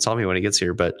he'll tell me when he gets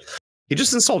here. But he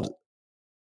just installed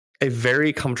a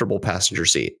very comfortable passenger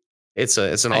seat. It's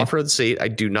an Nice. off-road seat. I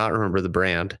do not remember the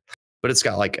brand, but it's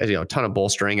got like a ton of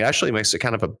bolstering. It actually makes it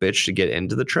kind of a bitch to get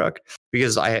into the truck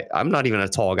because I'm not even a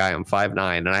tall guy. I'm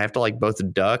 5'9", and I have to like both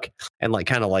duck and like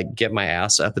kind of like get my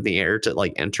ass up in the air to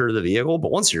like enter the vehicle. But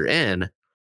once you're in,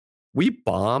 we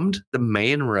bombed the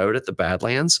main road at the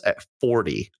Badlands at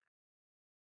 40.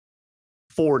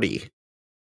 40.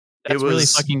 That's really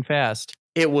fucking fast.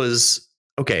 It was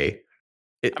okay.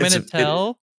 I'm gonna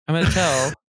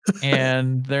tell,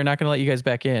 and they're not gonna let you guys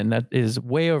back in. That is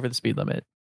way over the speed limit.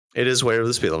 It is way over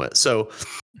the speed limit. So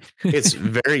it's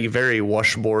very, very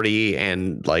washboardy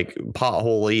and like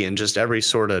potholey and just every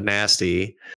sort of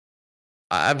nasty.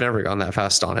 I've never gone that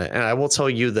fast on it. And I will tell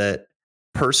you that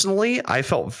personally, I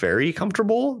felt very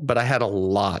comfortable, but I had a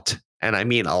lot, and I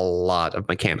mean a lot of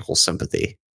mechanical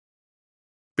sympathy.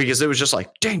 Because it was just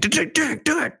like dang, dang, dang,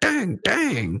 dang, dang,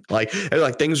 dang. Like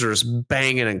things were just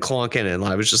banging and clunking. And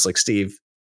I was just like, Steve,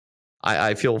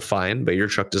 I feel fine, but your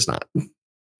truck does not.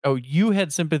 Oh, you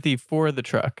had sympathy for the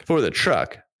truck. For the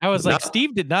truck. I was like,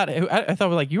 Steve did not. I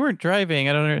thought like you weren't driving.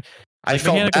 I don't know. I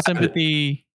felt mechanical bad.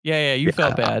 Sympathy. Yeah, you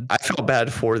felt bad. I felt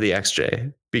bad for the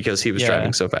XJ because he was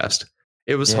driving so fast.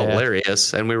 It was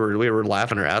hilarious, and we were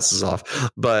laughing our asses off.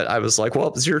 But I was like, well,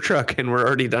 it's your truck, and we're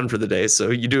already done for the day,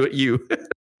 so you do it, you.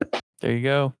 There you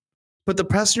go. But the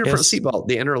passenger front seatbelt,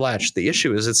 the inner latch, the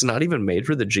issue is it's not even made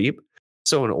for the Jeep.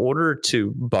 So in order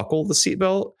to buckle the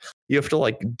seatbelt, you have to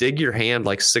like dig your hand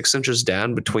like 6 inches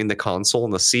down between the console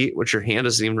and the seat, which your hand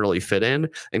doesn't even really fit in,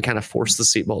 and kind of force the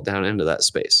seatbelt down into that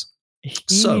space. He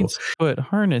needs to put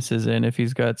harnesses in if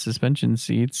he's got suspension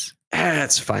seats.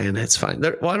 It's fine. It's fine. I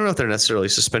don't know if they're necessarily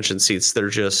suspension seats. They're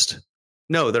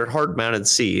hard mounted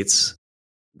seats.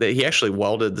 He actually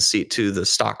welded the seat to the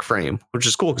stock frame, which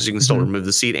is cool because you can still remove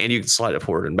the seat and you can slide it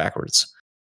forward and backwards.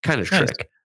 Kind of trick.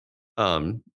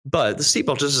 But the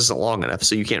seatbelt just isn't long enough,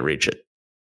 so you can't reach it.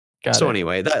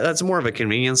 Anyway, that's more of a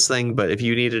convenience thing. But if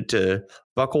you needed to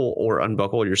buckle or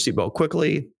unbuckle your seatbelt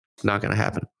quickly, not going to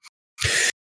happen.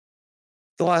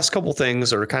 The last couple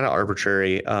things are kind of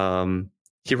arbitrary.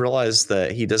 He realized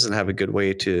that he doesn't have a good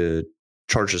way to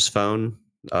charge his phone.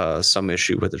 Some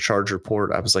issue with the charger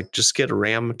port. I was like, just get a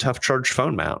RAM Tough Charge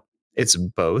phone mount. It's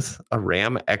both a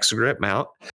RAM X grip mount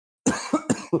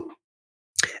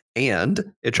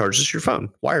and it charges your phone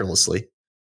wirelessly.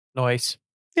 Nice.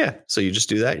 Yeah. So you just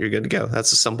do that. You're good to go.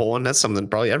 That's a simple one. That's something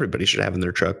probably everybody should have in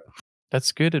their truck.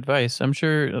 That's good advice. I'm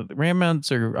sure RAM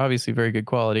mounts are obviously very good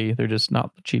quality. They're just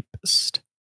not the cheapest.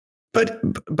 But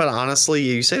honestly,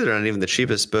 you say they're not even the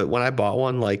cheapest, but when I bought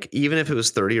one, like even if it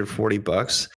was 30 or 40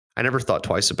 bucks, I never thought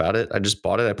twice about it. I just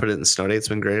bought it. I put it in the snow day. It's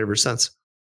been great ever since.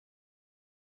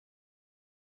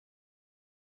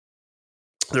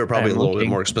 They're probably a little bit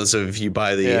more expensive if you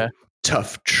buy the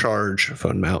Tough Charge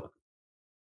phone mount.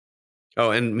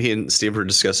 Oh, and me and Steve were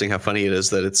discussing how funny it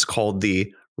is that it's called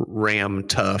the RAM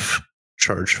Tough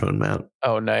Charge phone mount.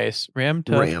 Oh, nice. RAM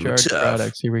Tough Charge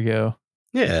products. Here we go.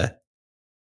 Yeah.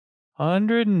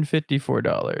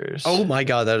 $154. Oh my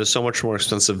god, that is so much more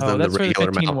expensive than the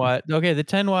regular mount. Watt. Okay, the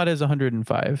 10 watt is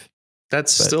 105.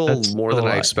 That's still more than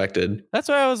I expected. That's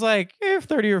why I was like, if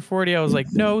 30 or 40, I was like,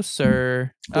 no,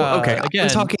 sir. Well, okay, again, I'm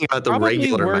talking about the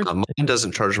regular mount. Mine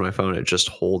doesn't charge my phone; it just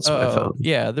holds my phone.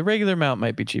 Yeah, the regular mount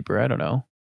might be cheaper. I don't know.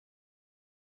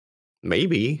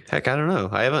 Maybe. Heck, I don't know.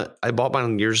 I bought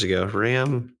mine years ago.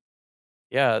 RAM.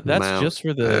 Yeah, that's just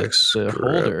for the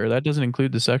holder. That doesn't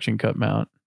include the suction cup mount.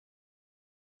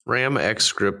 RAM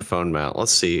X grip phone mount.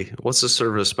 Let's see. What's the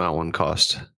service mount one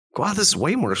cost? Wow, this is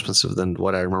way more expensive than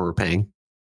what I remember paying.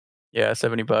 Yeah,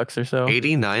 $70 or so.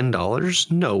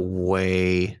 $89? No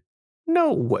way.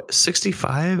 No way.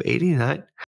 65, 89.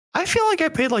 I feel like I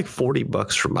paid like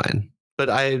 $40 for mine, but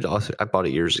I bought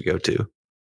it years ago too.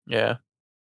 Yeah.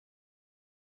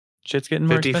 Shit's getting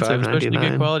more expensive, especially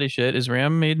good 55.99. quality shit. Is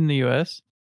RAM made in the US?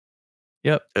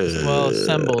 Yep. Well,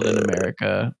 assembled in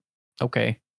America.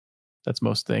 Okay. That's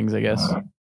most things, I guess.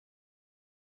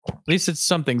 At least it's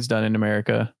something's done in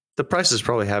America. The prices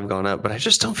probably have gone up, but I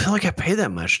just don't feel like I pay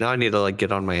that much. Now I need to like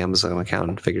get on my Amazon account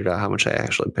and figure out how much I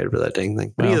actually paid for that dang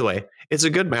thing. But either way, it's a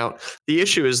good mount. The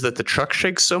issue is that the truck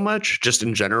shakes so much, just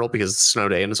in general, because it's snow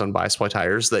day and it's on bi-sply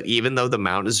tires, that even though the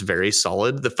mount is very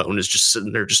solid, the phone is just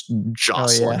sitting there just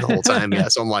jostling the whole time. Yeah,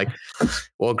 so I'm like,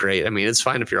 well, great. I mean, it's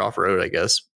fine if you're off road, I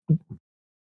guess.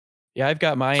 Yeah, I've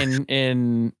got mine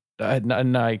in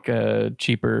like a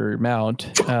cheaper mount,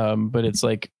 but it's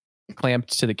like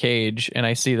clamped to the cage, and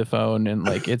I see the phone, and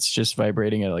like it's just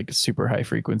vibrating at like a super high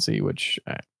frequency, which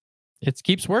it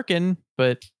keeps working.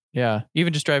 But yeah,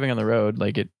 even just driving on the road,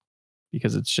 like it,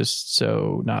 because it's just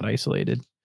so not isolated.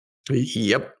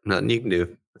 Yep, nothing you can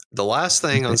do. The last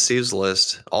thing on Steve's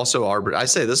list, also I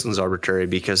say this one's arbitrary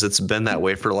because it's been that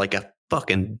way for like a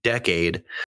fucking decade.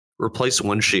 Replace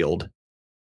windshield.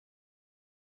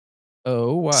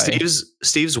 Oh, why?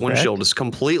 Steve's windshield is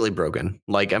completely broken.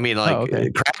 Like, I mean, like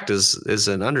cracked is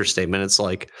an understatement. It's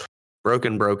like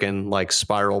broken, like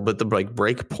spiral, but the like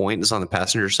brake point is on the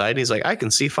passenger side. And he's like, I can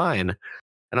see fine.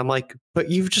 And I'm like, but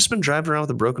you've just been driving around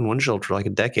with a broken windshield for like a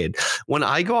decade. When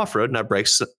I go off road and I break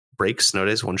snow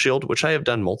days windshield, which I have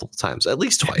done multiple times, at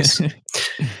least twice,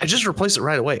 I just replace it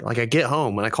right away. Like I get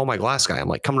home and I call my glass guy. I'm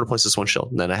like, come replace this windshield.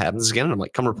 And then it happens again. And I'm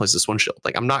like, come replace this windshield.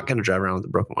 Like I'm not going to drive around with a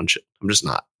broken windshield. I'm just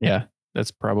not. Yeah, that's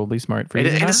probably smart for you.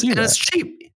 And it's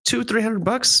cheap,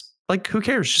 $200-$300. Like who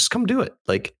cares? Just come do it.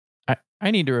 Like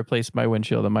I need to replace my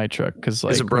windshield on my truck because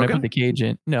like is it broken? When I put the cage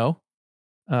in, no.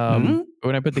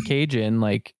 When I put the cage in,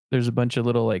 like there's a bunch of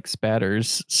little like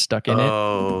spatters stuck in it.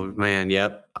 Oh man,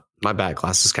 yep. My back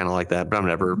glass is kind of like that, but I'm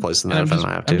never replacing that if I don't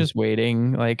have to. I'm just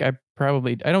waiting. Like I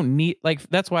don't need, like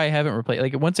that's why I haven't replaced.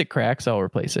 Like once it cracks, I'll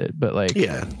replace it. But like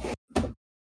yeah,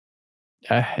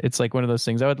 it's like one of those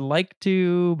things I would like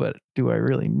to, but do I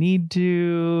really need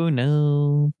to?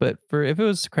 No. But if it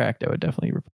was cracked, I would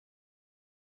definitely replace.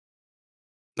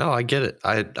 No, I get it.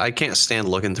 I can't stand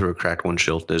looking through a cracked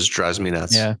windshield. It just drives me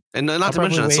nuts. Yeah. And not to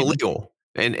mention it's illegal.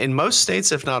 And in most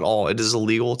states, if not all, it is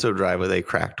illegal to drive with a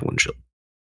cracked windshield.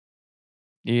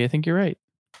 Yeah, I think you're right.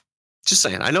 Just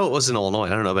saying. I know it was in Illinois. I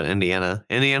don't know about Indiana.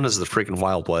 Indiana's the freaking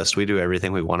Wild West. We do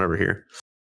everything we want over here.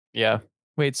 Yeah.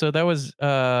 Wait, so that was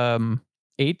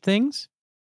 8 things?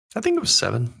 I think it was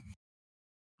 7.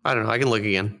 I don't know. I can look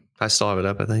again. I still have it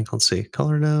up, I think. Let's see.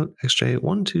 Color note, XJ,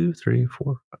 1, 2, 3,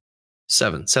 4, 5.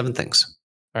 7 things.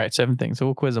 All right, 7 things. So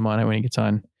we'll quiz him on it when he gets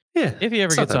on. Yeah. If he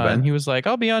ever gets on. Bad. He was like,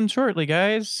 I'll be on shortly,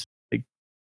 guys. Like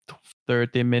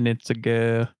 30 minutes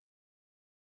ago.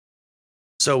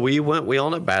 So we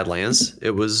all at Badlands.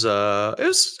 It was a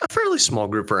fairly small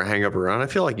group for a hangover run. I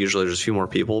feel like usually there's a few more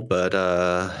people, but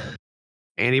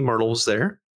Andy Myrtle was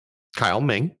there, Kyle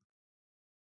Ming,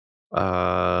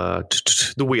 the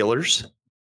Wheelers,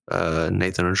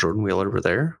 Nathan and Jordan Wheeler were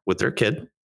there with their kid.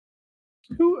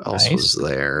 Who else was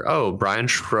there? Oh, Brian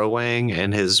Schroewang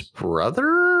and his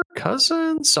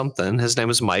cousin, something. His name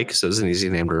was Mike, so it's an easy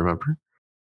name to remember.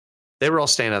 They were all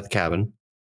staying at the cabin.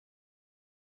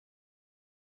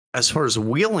 As far as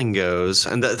wheeling goes,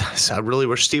 and I really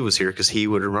wish Steve was here because he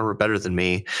would remember better than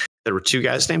me. There were 2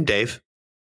 guys named Dave.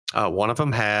 One of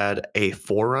them had a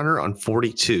 4Runner on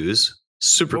 42s.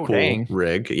 Super cool dang.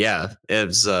 Rig. Yeah. It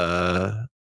was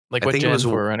like what gen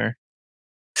 4Runner?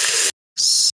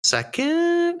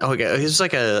 Second? Oh, okay. It was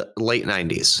like a late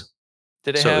 90s.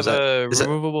 Did it have a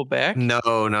removable back? No.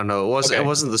 It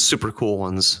wasn't the super cool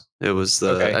ones. It was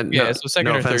the yeah. So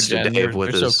second or third gen. They're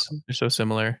so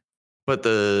similar. But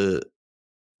is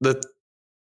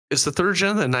the 3rd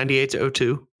gen the 98 to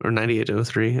 02 or 98 to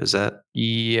 03? Is that?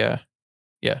 Yeah.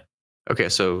 Okay,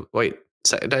 so wait,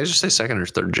 did I just say 2nd or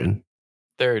 3rd gen?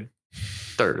 3rd.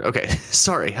 Okay,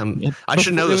 sorry. I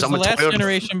should know this. I'm the last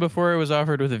generation before it was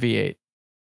offered with a V8.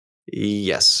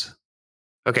 Yes.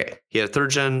 Okay, he had a 3rd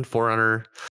gen 4Runner,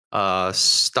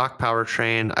 stock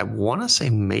powertrain. I want to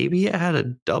say maybe it had a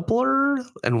doubler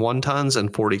and 1-tons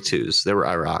and 42s. They were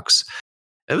IROCs.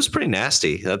 It was pretty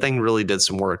nasty. That thing really did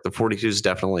some work. The 42s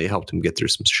definitely helped him get through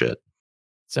some shit.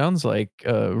 Sounds like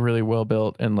really well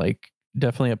built and like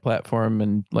definitely a platform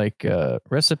and like a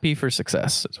recipe for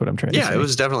success. That's what I'm trying to say. Yeah, it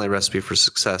was definitely a recipe for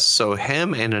success. So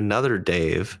him and another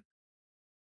Dave,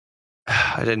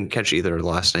 I didn't catch either of the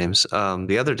last names.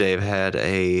 The other Dave had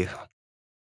I'm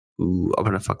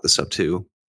going to fuck this up too.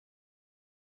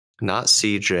 Not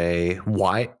CJ.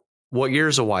 What year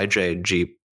is a YJ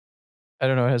Jeep? I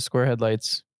don't know. It has square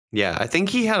headlights. Yeah, I think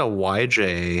he had a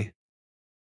YJ.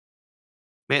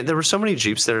 Man, there were so many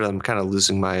Jeeps there that I'm kind of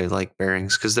losing my like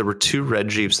bearings because there were two red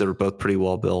Jeeps that were both pretty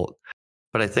well built.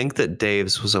 But I think that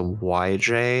Dave's was a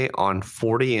YJ on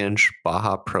 40-inch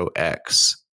Baja Pro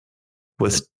X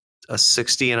with a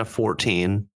 60 and a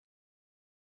 14.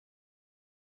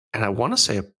 And I want to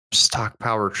say a stock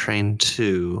powertrain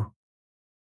too.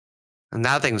 And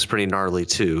that thing's pretty gnarly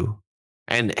too.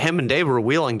 And him and Dave were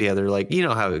wheeling together. Like, you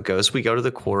know how it goes. We go to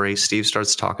the quarry. Steve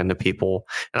starts talking to people.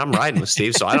 And I'm riding with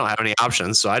Steve, so I don't have any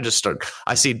options. So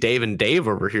I see Dave and Dave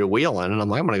over here wheeling. And I'm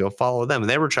like, I'm going to go follow them. And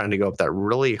they were trying to go up that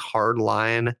really hard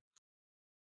line.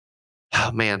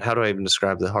 Oh, man. How do I even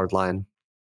describe the hard line?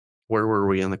 Where were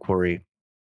we in the quarry?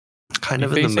 Kind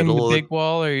of in the middle the of big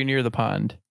wall, or are you near the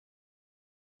pond?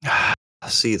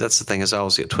 See, that's the thing is I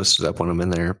always get twisted up when I'm in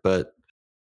there. But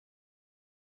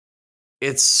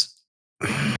it's...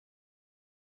 I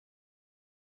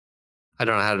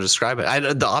don't know how to describe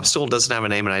it. The obstacle doesn't have a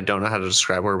name, and I don't know how to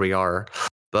describe where we are.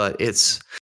 But it's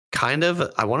kind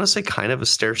of, I want to say kind of a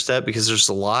stair step because there's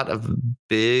a lot of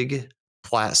big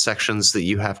flat sections that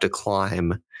you have to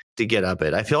climb to get up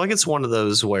it. I feel like it's one of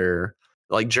those where,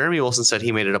 like Jeremy Wilson said,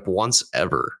 he made it up once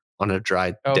ever on a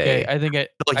dry day. I think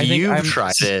you've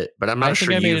tried it, but I'm not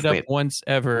sure I made you've it up once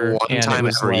ever. One and time it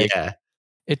was ever, like, yeah.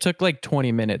 It took like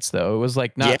 20 minutes though. It was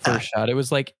like not first shot. It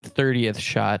was like 30th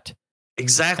shot.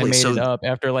 Exactly. I made it up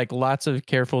after like lots of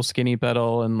careful skinny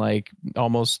pedal and like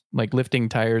almost like lifting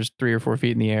tires 3 or 4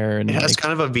 feet in the air. And it has like,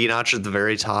 kind of a V notch at the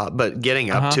very top, but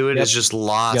getting up to it is just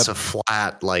lots of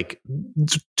flat, like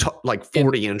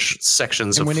 40-inch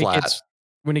sections of flat.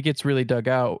 When it gets really dug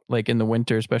out, like in the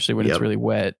winter, especially when it's really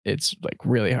wet, it's like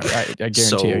really hard. I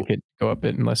guarantee I could go up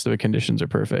it unless the conditions are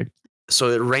perfect. So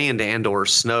it rained and or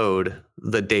snowed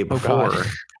the day before. Oh,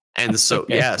 and so,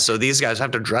 so these guys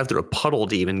have to drive through a puddle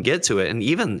to even get to it. And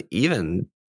even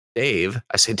Dave,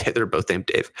 I say Dave, they're both named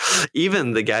Dave.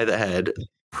 Even the guy that had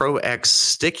Pro X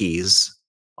stickies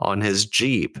on his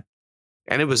Jeep,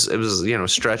 and it was,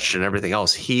 stretched and everything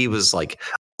else. He was like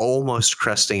almost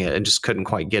cresting it and just couldn't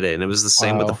quite get it. And it was the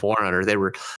same with the 400. They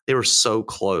were so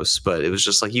close, but it was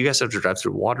just like, you guys have to drive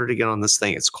through water to get on this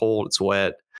thing. It's cold. It's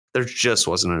wet. There just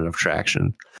wasn't enough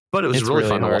traction, but it was really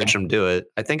fun to watch him do it.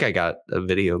 I think I got a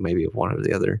video maybe of one or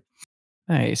the other.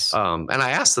 Nice. And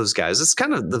I asked those guys, it's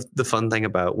kind of the fun thing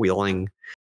about wheeling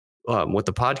with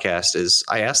the podcast is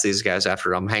I asked these guys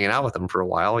after I'm hanging out with them for a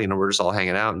while, we're just all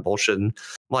hanging out and bullshitting. I'm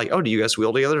like, oh, do you guys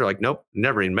wheel together? They're like, nope,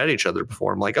 never even met each other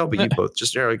before. I'm like, oh, but you both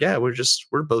just, like, yeah, we're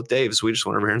both Daves. We just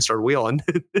went over here and started wheeling.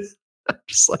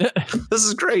 Just like, this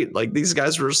is great. Like these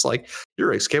guys were just like, your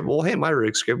rig's capable. Hey, my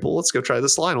rig's capable. Let's go try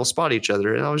this line. We'll spot each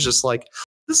other. And I was just like,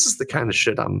 this is the kind of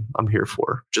shit I'm here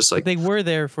for. Just like but they were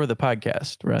there for the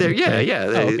podcast, right?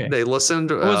 They listened.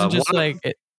 It wasn't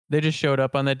just they just showed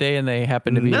up on that day and they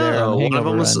happened to be there on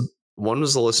Hangover Run. One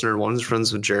was a listener, one was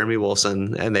friends with Jeremy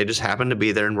Wilson, and they just happened to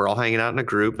be there, and we're all hanging out in a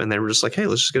group, and they were just like, hey,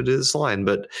 let's just go do this line.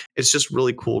 But it's just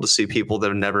really cool to see people that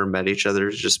have never met each other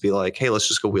just be like, hey, let's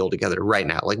just go wheel together right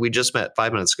now. Like we just met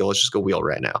 5 minutes ago. Let's just go wheel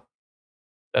right now.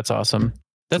 That's awesome.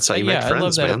 That's how you make friends, I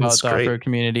love that man. about the off-road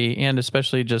community, and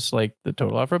especially just like the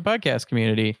Total Off-Road Podcast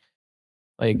community.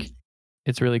 Like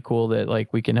it's really cool that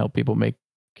like we can help people make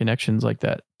connections like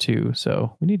that too.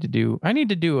 So I need to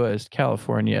do a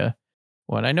California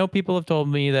one. I know people have told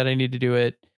me that I need to do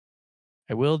it.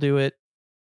 I will do it.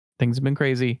 Things have been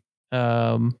crazy.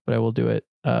 But I will do it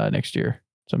next year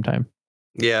sometime.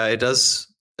 Yeah, it does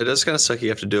kind of suck you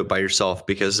have to do it by yourself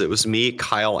because it was me,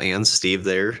 Kyle, and Steve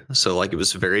there. So like it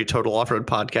was very Total Off-Road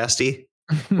Podcasty.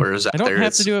 Whereas I don't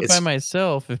have to do it by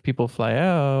myself if people fly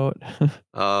out.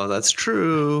 Oh, that's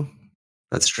true.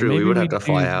 That's true. So we would have to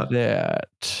fly out. That.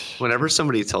 Whenever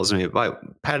somebody tells me,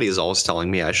 Patty is always telling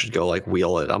me I should go like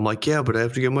wheel it. I'm like, yeah, but I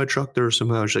have to get my truck there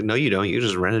somehow. She's like, no, you don't. You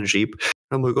just rent a Jeep.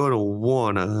 I'm like, I don't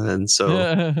wanna. And so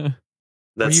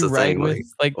that's the thing. With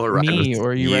like me,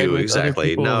 or you ride with other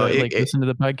people that like listen to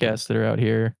the podcasts that are out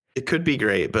here. It could be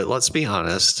great, but let's be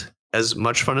honest. As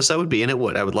much fun as that would be, and it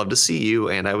would, I would love to see you,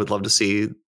 and I would love to see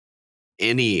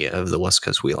any of the West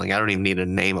Coast wheeling. I don't even need to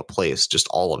name a place, just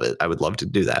all of it. I would love to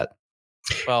do that.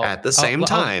 Well, at the same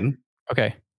time,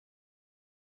 okay.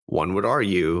 One would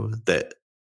argue that,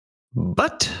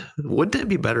 but wouldn't it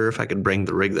be better if I could bring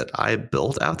the rig that I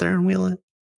built out there and wheel it?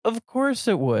 Of course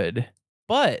it would,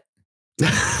 but you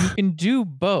can do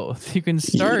both. You can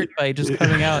start by just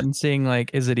coming out and seeing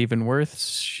like, is it even worth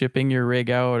shipping your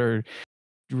rig out or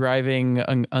driving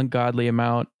an ungodly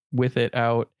amount with it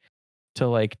out to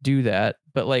like do that?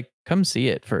 But like, come see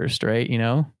it first, right?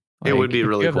 Like, it would be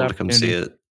really cool to come see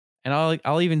it. And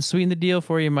I'll even sweeten the deal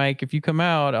for you, Mike. If you come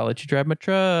out, I'll let you drive my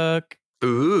truck.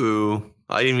 Ooh,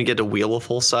 I didn't even get to wheel a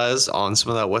full size on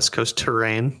some of that West Coast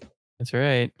terrain. That's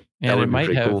right. That And would be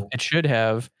pretty cool. it should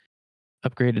have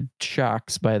upgraded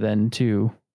shocks by then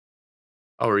too.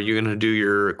 Oh, are you gonna do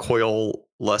your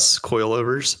less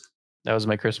coilovers? That was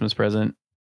my Christmas present.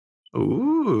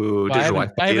 Ooh, did your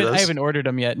wife buy you those? I haven't ordered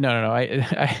them yet. No.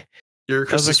 Your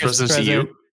that was my Christmas Christmas present to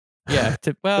you? Yeah.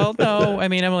 Well, no. I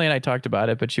mean, Emily and I talked about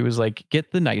it, but she was like,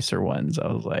 "Get the nicer ones."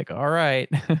 I was like, "All right."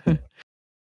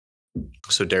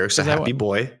 So Derek's a happy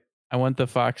boy. I want the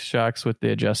Fox shocks with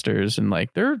the adjusters, and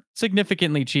like they're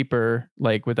significantly cheaper,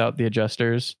 like without the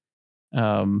adjusters.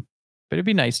 But it'd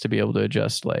be nice to be able to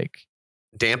adjust like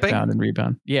damping, bound and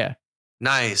rebound. Yeah.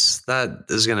 Nice. That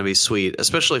is going to be sweet,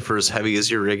 especially for as heavy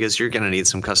as your rig is. You're going to need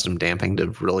some custom damping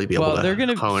to really be able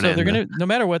to hone in. They're going to, no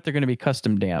matter what, they're going to be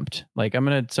custom damped. Like I'm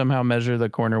going to somehow measure the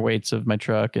corner weights of my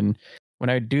truck. And when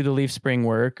I do the leaf spring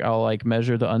work, I'll like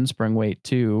measure the unsprung weight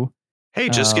too. Hey,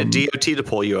 just get DOT to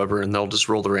pull you over and they'll just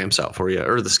roll the ramps out for you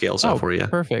or the scales out for you.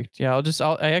 Perfect. Yeah.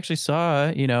 I actually saw,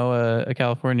 a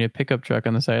California pickup truck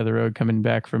on the side of the road coming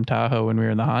back from Tahoe when we were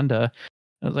in the Honda.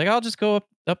 I was like, I'll just go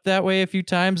up that way a few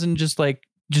times and just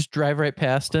drive right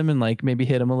past him and like maybe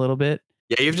hit him a little bit.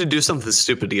 Yeah, you have to do something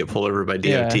stupid to get pulled over by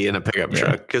DOT in a pickup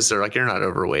truck because they're like, you're not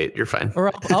overweight, you're fine.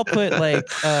 Or I'll put like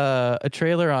a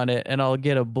trailer on it and I'll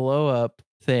get a blow up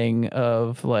thing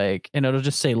of like, and it'll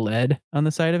just say lead on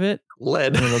the side of it.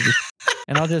 Lead.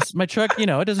 And I'll just my truck,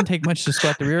 it doesn't take much to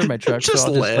squat the rear of my truck, just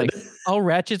so lead. I'll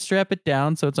ratchet strap it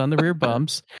down so it's on the rear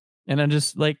bumps. And I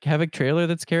just like have a trailer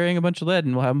that's carrying a bunch of lead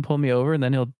and we'll have him pull me over and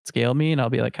then he'll scale me and I'll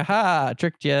be like, haha,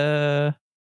 tricked ya.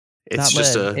 It's not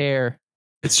just lead, air.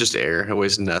 It's just air. It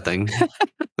weighs nothing.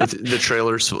 the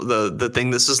trailer's the thing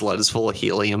this is lead is full of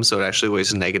helium, so it actually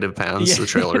weighs negative pounds. The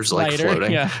trailer's like lighter,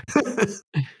 floating. Yeah.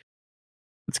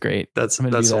 That's great. That's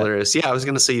hilarious. Yeah, I was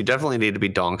gonna say you definitely need to be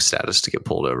donk status to get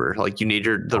pulled over. Like you need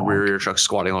the rear of your truck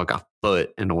squatting like a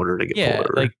foot in order to get pulled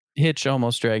over. Like hitch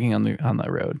almost dragging on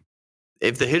the road.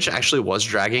 If the hitch actually was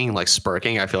dragging, like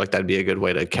sparking, I feel like that'd be a good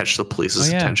way to catch the police's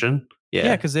attention.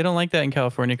 Yeah, because they don't like that in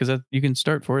California because you can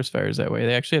start forest fires that way.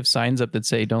 They actually have signs up that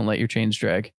say "Don't let your chains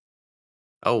drag."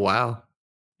 Oh wow!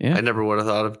 Yeah, I never would have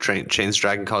thought of chains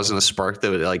dragging causing a spark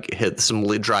that would like hit some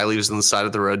dry leaves on the side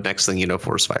of the road. Next thing you know,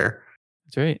 forest fire.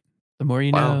 That's right. The more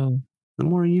you know. The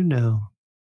more you know.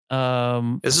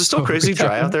 Is it still crazy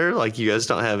dry out there? Like you guys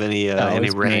don't have any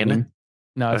rain? Raining.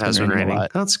 No, it has been raining a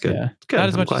lot. That's good. Yeah. Good. Not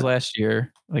as much as last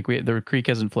year. Like the creek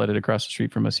hasn't flooded across the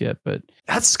street from us yet, but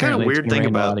that's kind of weird thing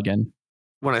about again.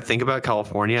 When I think about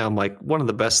California, I'm like, one of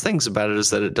the best things about it is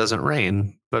that it doesn't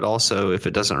rain, but also if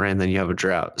it doesn't rain, then you have a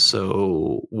drought.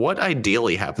 So what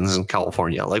ideally happens in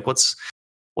California? Like what's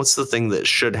the thing that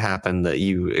should happen that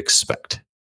you expect?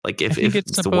 Like if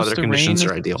the weather conditions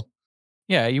are ideal.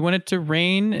 Yeah, you want it to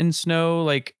rain and snow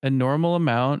like a normal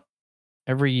amount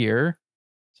every year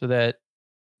so that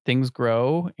things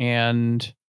grow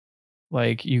and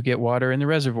like you get water in the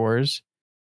reservoirs.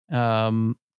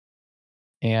 And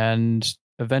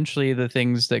eventually the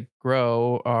things that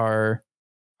grow are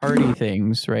hardy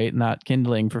things, right? Not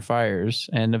kindling for fires.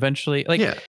 And eventually,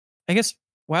 I guess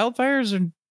wildfires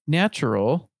are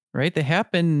natural, right? They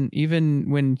happen even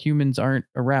when humans aren't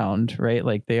around, right?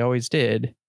 Like they always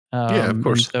did. Of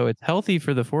course. And so it's healthy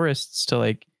for the forests to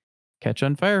like catch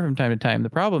on fire from time to time. The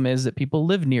problem is that people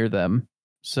live near them.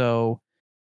 So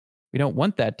we don't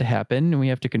want that to happen and we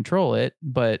have to control it,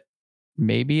 but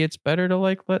maybe it's better to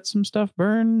like let some stuff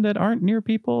burn that aren't near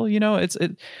people, so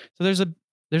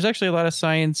there's actually a lot of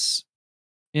science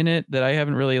in it that I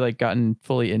haven't really like gotten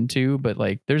fully into, but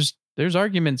like there's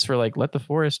arguments for like let the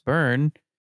forest burn.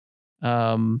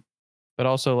 But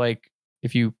also like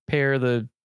if you pair the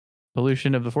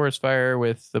pollution of the forest fire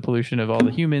with the pollution of all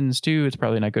the humans too, it's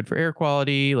probably not good for air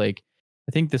quality. Like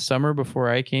I think the summer before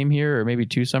I came here, or maybe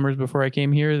 2 summers before I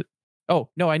came here. Oh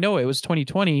no, I know it was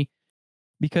 2020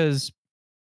 because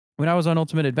when I was on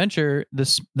Ultimate Adventure, the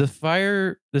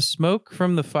smoke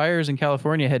from the fires in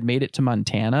California had made it to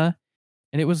Montana,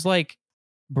 and it was like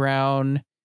brown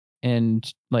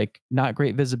and like not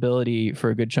great visibility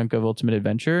for a good chunk of Ultimate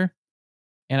Adventure.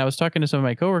 And I was talking to some of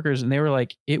my coworkers and they were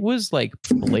like, it was like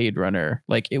Blade Runner.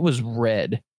 Like it was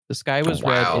red. The sky was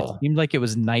red. It seemed like it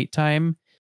was nighttime.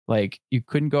 Like you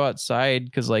couldn't go outside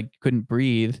because like couldn't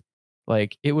breathe.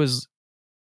 Like it was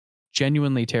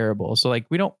genuinely terrible. So like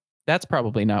that's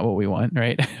probably not what we want,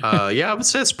 right? Yeah, I would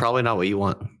say it's probably not what you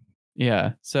want.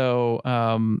 Yeah. So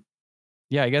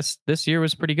I guess this year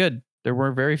was pretty good. There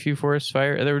were very few forest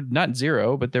fires. There were not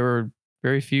zero, but there were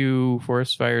very few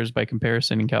forest fires by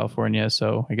comparison in California.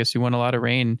 So I guess you want a lot of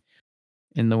rain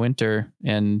in the winter,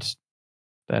 and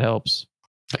that helps.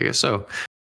 I guess so.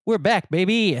 We're back,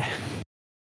 baby.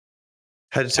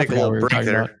 Had to take a little break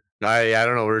there. I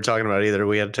don't know what we were talking about either.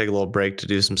 We had to take a little break to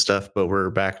do some stuff, but we're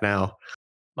back now.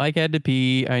 Mike had to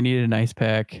pee. I needed an ice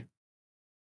pack.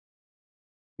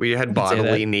 We had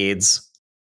bodily needs.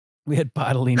 We had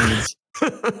bodily needs.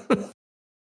 I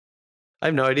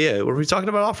have no idea. Were we talking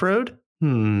about off-road?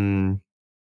 Did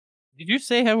you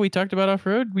say have we talked about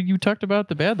off-road? You talked about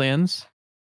the Badlands.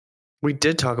 We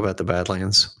did talk about the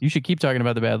Badlands. You should keep talking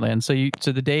about the Badlands. So the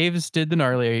Daves did the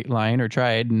gnarly line, or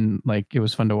tried, and like it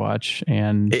was fun to watch.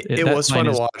 And it was fun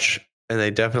to watch, and they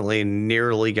definitely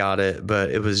nearly got it,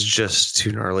 but it was just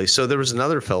too gnarly. So there was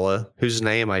another fella whose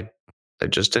name I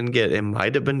just didn't get. It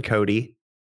might have been Cody,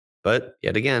 but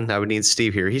yet again, I would need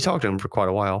Steve here. He talked to him for quite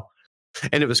a while.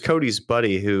 And it was Cody's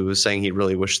buddy who was saying he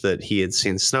really wished that he had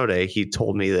seen Snow Day. He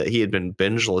told me that he had been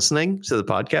binge listening to the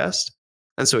podcast.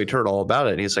 And so he'd heard all about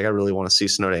it. And he's like, I really want to see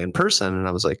Snow Day in person. And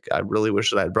I was like, I really wish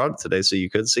that I had brought it today so you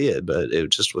could see it. But it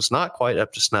just was not quite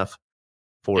up to snuff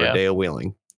for a day of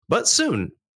wheeling. But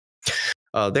soon.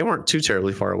 They weren't too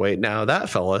terribly far away. Now, that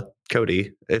fella,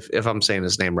 Cody, if I'm saying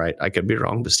his name right, I could be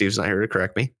wrong, but Steve's not here to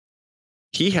correct me.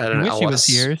 He had an LS. He was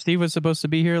here. Steve was supposed to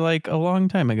be here like a long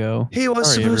time ago. He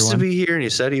was supposed to be here, and he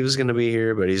said he was going to be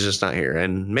here, but he's just not here.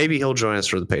 And maybe he'll join us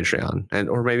for the Patreon,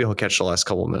 or maybe he'll catch the last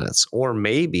couple of minutes, or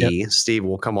maybe Steve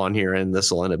will come on here, and this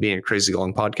will end up being a crazy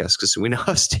long podcast because we know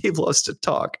how Steve loves to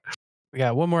talk. We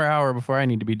got 1 more hour before I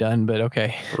need to be done, but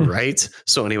okay. Right.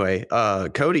 So anyway,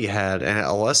 Cody had an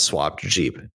LS swapped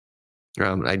Jeep.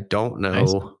 I don't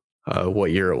know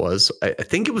what year it was. I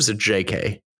think it was a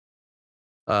JK.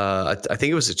 I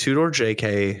think it was a 2-door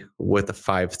JK with a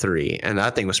 5.3, and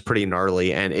that thing was pretty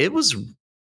gnarly. And it was,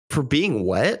 for being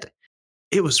wet,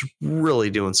 it was really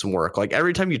doing some work. Like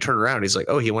every time you turn around, he's like,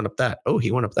 "Oh, he went up that. Oh,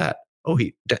 he went up that. Oh,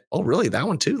 really? That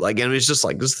one too." Like, and it was just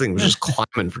like this thing was just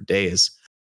climbing for days.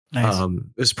 Nice. It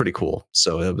was pretty cool.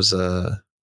 So it was and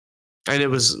it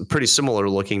was pretty similar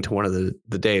looking to one of the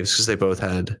Daves because they both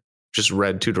had just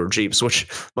red 2-door Jeeps, which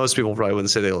most people probably wouldn't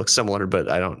say they look similar, but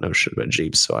I don't know shit about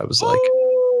Jeeps, so I was like,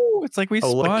 it's like we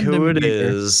look who it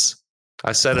is.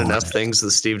 I said enough things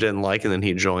that Steve didn't like, and then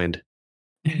he joined.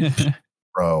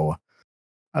 Bro,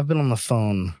 I've been on the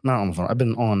phone, not on the phone, I've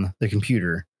been on the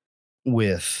computer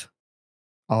with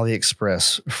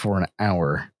AliExpress for an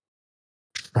hour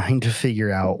trying to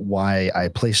figure out why I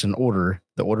placed an order.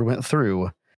 The order went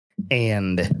through,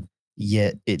 and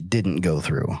yet it didn't go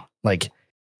through. Like,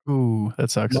 ooh,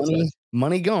 that sucks.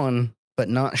 Money gone, but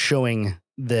not showing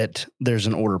that there's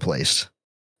an order placed.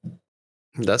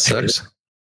 That sucks.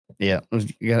 Yeah,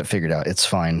 you got it figured out. It's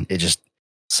fine. It just,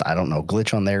 I don't know,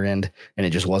 glitch on their end, and it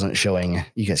just wasn't showing.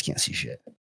 You guys can't see shit.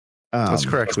 That's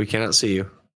correct. We cannot see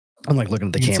you. I'm like looking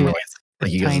at the camera.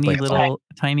 Like you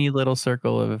tiny little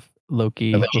circle of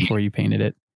Loki before you painted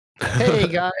it. Hey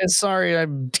guys, sorry, I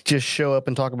just show up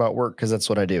and talk about work because that's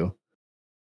what I do.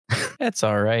 That's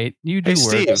all right. You do work.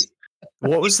 Steve,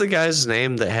 what was the guy's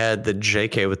name that had the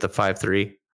JK with the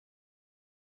 5.3?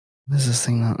 What is this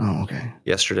thing? Oh, okay.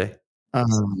 Yesterday.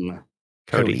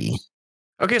 Cody.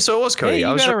 Okay, so it was Cody. Hey,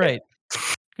 you got it right.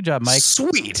 Good job, Mike.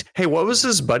 Sweet. Hey, what was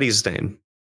his buddy's name?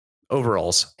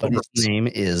 Overalls. His name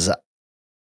is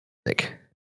Isaac.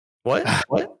 What?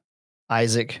 What?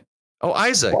 Isaac. Oh,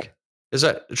 Isaac. What? Is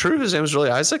that true? His name is really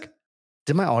Isaac?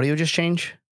 Did my audio just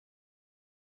change?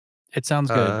 It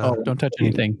sounds good. Don't touch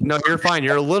anything. No, you're fine.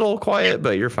 You're a little quiet,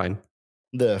 but you're fine.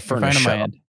 The furnace on my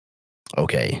end.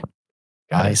 Okay.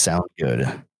 I sound good.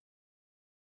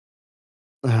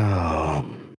 All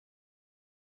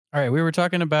right. We were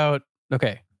talking about, we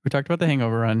talked about the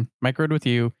Hangover Run. Mike rode with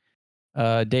you.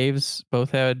 Dave's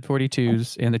both had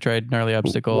 42s, and they tried gnarly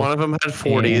obstacle. One of them had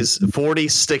 40s, 40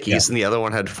 stickies, and the other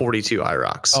one had 42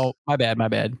 IROCs. Oh, my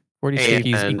bad. 40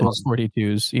 stickies equals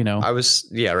 42s, you know.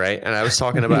 Right. And I was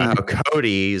talking about how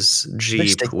Cody's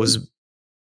Jeep was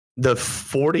the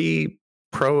 40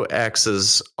 Pro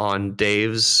X's on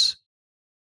Dave's.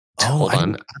 Hold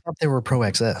on. I thought they were Pro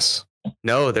XS.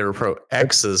 No, they were Pro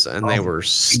X's, and they were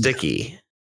sticky.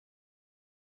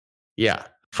 Yeah.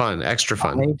 Fun. Extra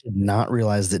fun. I did not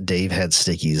realize that Dave had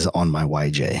stickies on my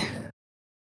YJ.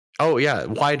 Oh, yeah.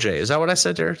 YJ. Is that what I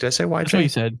said, Derek? Did I say YJ? That's what you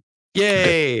said.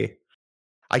 Yay.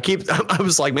 I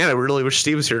was like, man, I really wish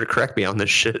Steve was here to correct me on this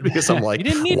shit because I'm like, you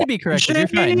didn't need to be corrected. You're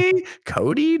fine.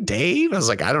 Cody, Dave. I was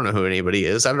like, I don't know who anybody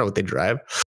is. I don't know what they drive.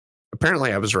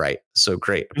 Apparently, I was right. So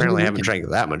great. Apparently, I haven't drank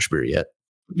that much beer yet.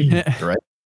 Right.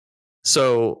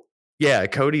 So yeah,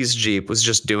 Cody's Jeep was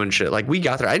just doing shit. Like we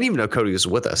got there. I didn't even know Cody was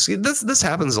with us. This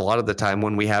happens a lot of the time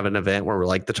when we have an event where we're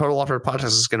like, the Total Off-Road Podcast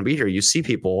is going to be here. You see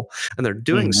people and they're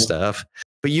doing stuff.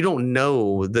 but you don't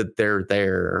know that they're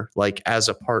there like as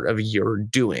a part of your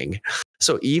doing.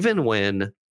 So even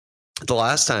when the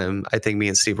last time I think me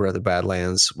and Steve were at the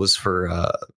Badlands was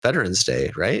for Veterans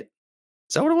Day, right?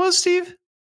 Is that what it was, Steve?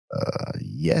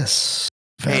 Yes.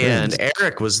 Veterans. And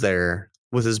Eric was there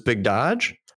with his big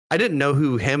Dodge. I didn't know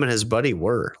who him and his buddy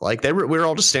were. Like we were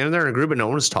all just standing there in a group and no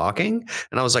one was talking.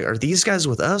 And I was like, are these guys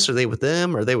with us? Are they with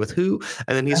them? Are they with who?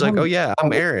 And then he's like, oh yeah,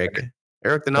 I'm Eric.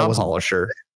 Eric the knob polisher.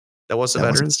 That wasn't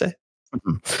Veterans Day.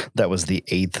 That was the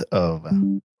 8th of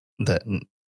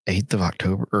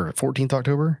October or 14th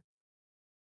October.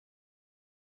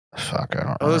 Fuck, I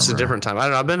don't know. This is a different time. I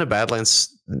don't know. I've been to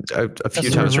Badlands a few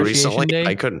times recently. Day?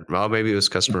 I couldn't. Well, maybe it was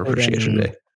Customer Appreciation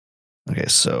Day. Okay,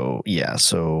 so yeah,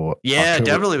 October.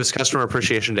 Definitely was Customer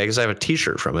Appreciation Day because I have a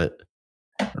T-shirt from it.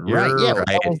 You're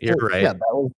right. You're right. Yeah, that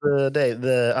was the day.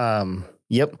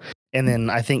 Yep. And then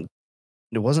I think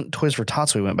it wasn't Toys for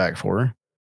Tots we went back for.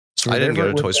 So I didn't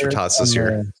go to Toys for Tots this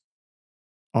year.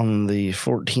 On the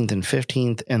 14th and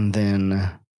 15th, and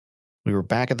then we were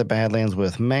back at the Badlands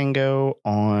with Mango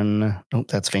on. Oh,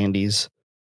 that's Vandy's.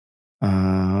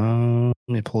 Let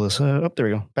me pull this up. Oh, there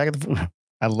we go. Back at the.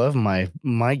 I love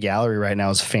my gallery right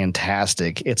now is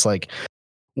fantastic. It's like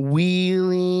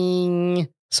wheeling,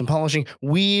 some polishing,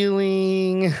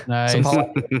 wheeling, nice. some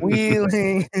polishing,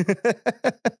 wheeling.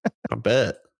 I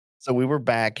bet. So we were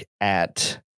back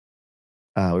at.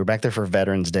 We were back there for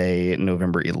Veterans Day,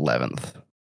 November 11th.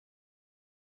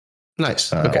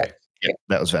 Nice. Okay. Yeah,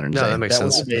 that was Veterans Day. That makes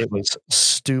sense. It was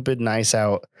stupid nice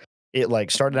out. It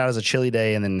like started out as a chilly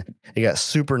day and then it got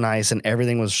super nice and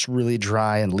everything was really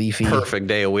dry and leafy. Perfect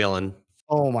day of wheeling.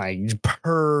 Oh my,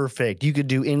 perfect. You could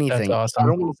do anything. That's awesome. I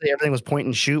don't want to say everything was point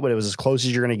and shoot, but it was as close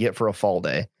as you're going to get for a fall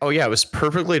day. Oh yeah, it was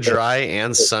perfectly dry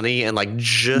and sunny and like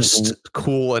just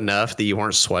cool enough that you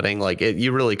weren't sweating. Like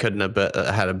you really couldn't have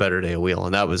had a better day of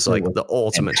wheeling. That was like the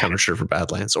ultimate temperature for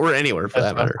Badlands or anywhere for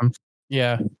that matter. Awesome.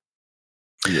 Yeah.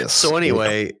 Yes. So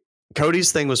anyway,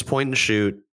 Cody's thing was point and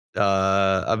shoot.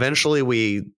 Eventually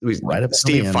we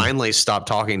Steve finally stopped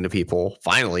talking to people.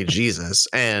 Finally, Jesus.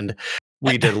 And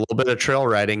we did a little bit of trail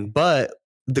riding, but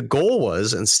the goal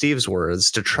was, in Steve's words,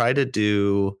 to try to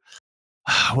do,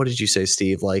 what did you say,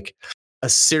 Steve? Like a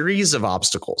series of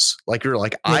obstacles. Like you're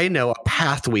like, I know a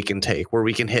path we can take where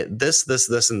we can hit this,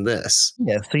 and this.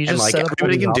 Yeah. So you just and like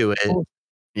everybody can do it.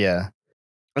 Yeah.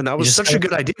 And that was such a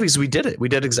good idea because we did it. We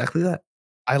did exactly that.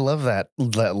 I love that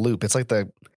loop. It's like I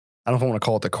don't know if I want to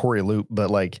call it the Corey loop, but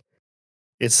like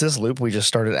it's this loop. We just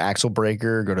started Axle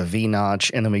Breaker, go to V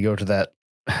Notch, and then we go to that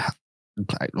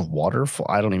waterfall.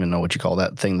 I don't even know what you call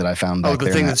that thing that I found. Oh, the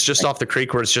thing that's just off the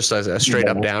creek where it's just a straight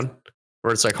up down,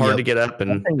 where it's like hard to get up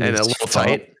and a little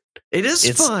tight. It is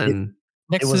fun.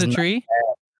 Next to the tree.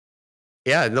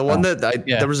 Yeah, the one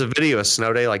there was a video of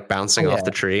Snow Day like bouncing off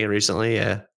the tree recently.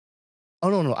 Yeah. Oh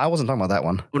no, I wasn't talking about that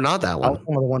one. Oh, not that one.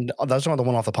 I was talking about the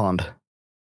one off the pond.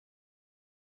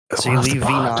 So you leave V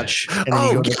Notch. And then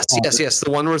you go yes. The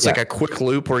one where it's like a quick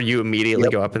loop where you immediately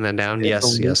go up and then down.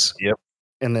 Yes. Yep.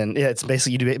 And then it's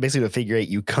basically you do basically a figure eight.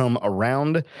 You come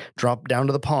around, drop down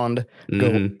to the pond,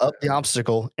 go up the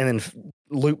obstacle, and then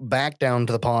loop back down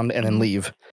to the pond and then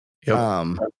leave.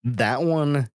 Yep. That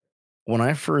one, when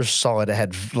I first saw it, it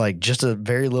had like just a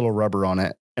very little rubber on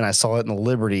it, and I saw it in the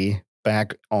Liberty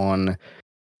back on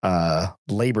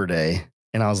Labor Day,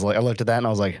 and I looked at that and I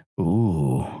was like,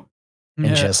 ooh.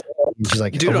 And she's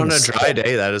like, dude, on a dry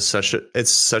day, that is such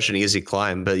an easy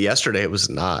climb. But yesterday it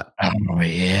was not. I don't know.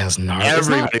 Yeah, it's not.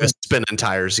 Everybody was spinning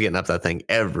tires getting up that thing.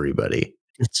 Everybody.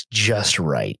 It's just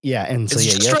right. Yeah. And so,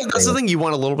 it's just right. That's the thing. You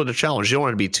want a little bit of challenge. You don't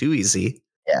want it to be too easy.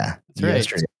 Yeah. That's right.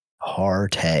 Yesterday,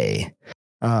 party.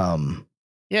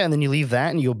 Yeah. And then you leave that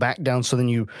and you go back down. So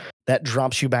then that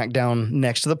drops you back down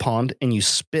next to the pond and you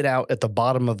spit out at the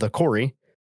bottom of the quarry.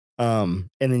 And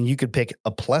then you could pick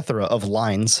a plethora of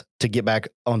lines to get back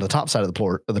on the top side of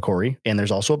the quarry. And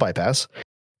there's also a bypass.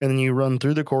 And then you run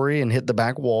through the quarry and hit the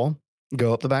back wall,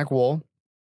 go up the back wall,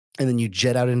 and then you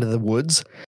jet out into the woods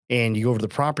and you go over the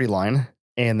property line.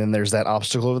 And then there's that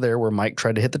obstacle over there where Mike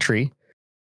tried to hit the tree.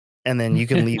 And then you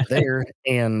can leave there.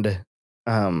 And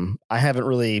I haven't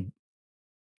really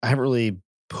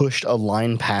pushed a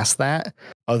line past that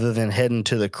other than heading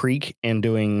to the creek and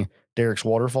doing Derek's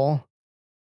waterfall.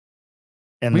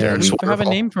 And we have a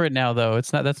name for it now, though.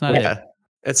 That's not it.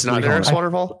 It's not Derek's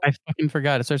waterfall. I fucking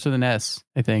forgot. It starts with an S,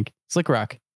 I think. Slick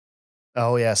Rock.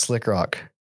 Oh yeah, Slick Rock.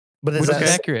 But that's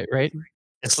accurate, right?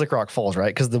 It's Slick Rock Falls,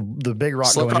 right? Because the big rock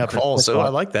Slick going Rock up Falls. So I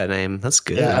like that name. That's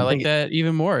good. Yeah, I like that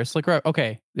even more. Slick Rock.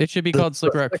 Okay, it should be called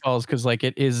Slick Rock Falls because like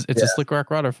it's a Slick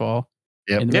Rock waterfall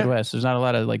in the Midwest. There's not a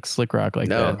lot of like slick rock like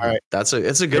that. All right,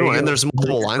 it's a good one, and there's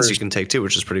multiple lines you can take too,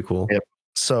 which is pretty cool. Yep.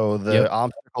 So the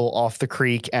obstacle off the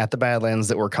creek at the Badlands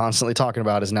that we're constantly talking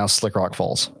about is now Slick Rock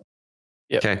Falls.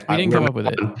 Yep. Okay, we didn't come up with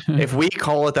it. If we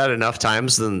call it that enough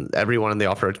times, then everyone in the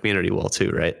off-road community will too,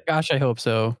 right? Gosh, I hope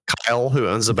so. Kyle, who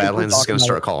owns the Badlands, is going to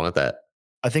start calling it that.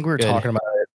 I think we were talking about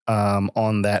it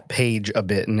on that page a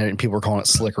bit, and people were calling it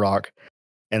Slick Rock.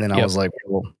 And then I was like,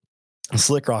 well,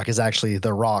 Slick Rock is actually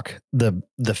the rock, the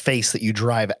face that you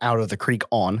drive out of the creek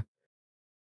on.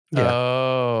 Yeah.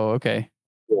 Oh, okay.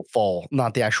 Will fall,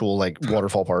 not the actual like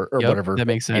waterfall part or whatever. That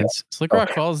makes sense. Yeah. Slick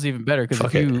Rock Falls is even better because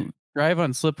if you drive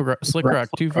on Slick Rock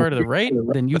too far to the right,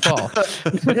 then you fall.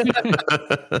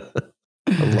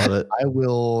 I love it.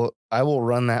 I will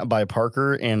run that by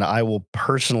Parker, and I will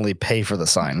personally pay for the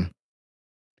sign.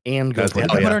 And go put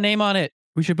our name on it.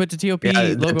 We should put the TOP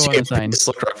logo on the sign.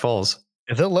 Slick Rock Falls.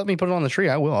 If they'll let me put it on the tree,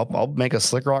 I will. I'll make a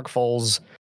Slick Rock Falls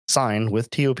sign with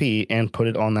TOP and put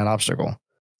it on that obstacle.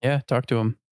 Yeah, talk to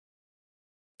him.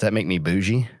 Does that make me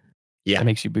bougie? Yeah, it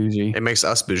makes you bougie. It makes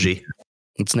us bougie.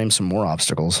 Let's name some more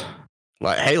obstacles.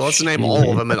 Like, hey, let's name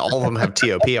all of them, and all of them have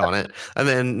TOP on it. And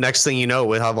then next thing you know,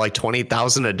 we'll have like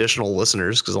 20,000 additional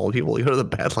listeners because all the people who go to the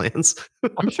Badlands.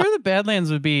 I'm sure the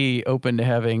Badlands would be open to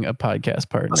having a podcast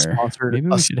partner. Maybe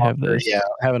we should have this. Yeah,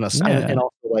 having a sign. And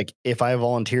also, like, if I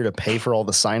volunteer to pay for all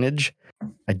the signage,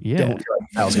 I don't feel like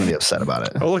I was going to be upset about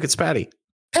it. Oh, look, it's Patty.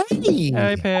 Hey.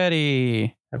 Hi,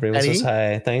 Patty. Everyone says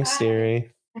hi. Thanks, dearie.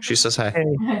 She says hi.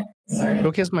 Hey. Sorry.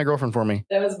 Go kiss my girlfriend for me.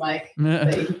 That was Mike.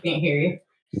 But he can't hear you.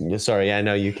 Sorry, I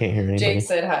know you can't hear anybody. Jake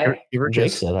said hi.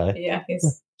 Jake said hi. Yeah,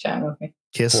 he's chatting with me.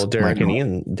 Kiss. Well, Derek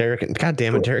and God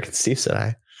damn it, Derek and Steve said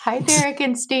hi. Hi, Derek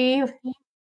and Steve.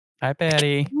 Hi,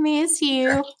 Patty. Miss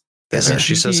you.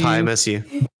 She says hi, I miss you.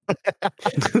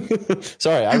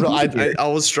 Sorry, I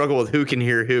always struggle with who can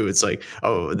hear who. It's like,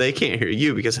 oh, they can't hear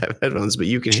you because I have headphones, but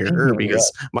you can hear her because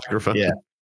microphone. Yeah.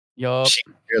 Yup.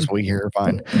 Yes, we hear her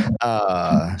fine.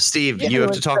 Steve, you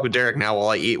have to talk with Derek now while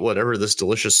I eat whatever this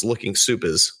delicious looking soup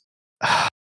is. I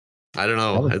don't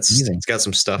know. It's got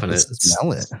some stuff in it.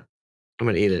 Smell it. I'm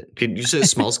gonna eat it. You say it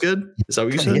smells good? Is that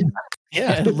what you said?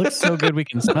 Yeah, it looks so good we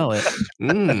can smell it.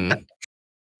 It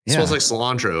smells like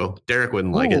cilantro. Derek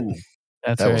wouldn't like it.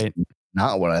 That's right. Was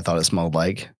not what I thought it smelled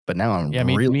like, but now I'm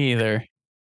me either.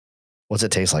 What's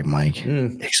it taste like, Mike?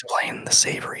 Explain the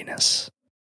savoriness.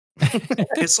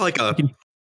 It's like a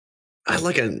is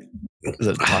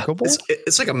it Taco Bowl?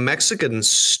 It's like a Mexican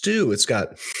stew. It's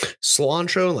got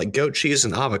cilantro and like goat cheese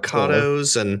and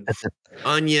avocados and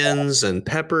onions and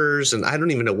peppers, and I don't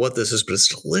even know what this is, but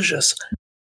it's delicious.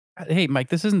 Hey, Mike,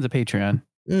 this isn't the Patreon.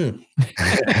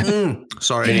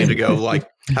 Sorry, I need to go like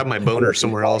have my boner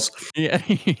somewhere else. Yeah,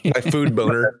 my food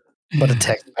boner. But to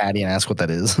text Patty and ask what that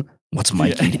is. What's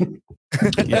Mike eating?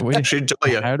 I should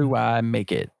tell you. How do I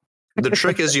make it? The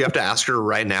trick is you have to ask her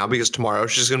right now because tomorrow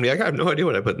she's going to be like, I have no idea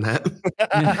what I put in that.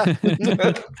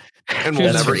 And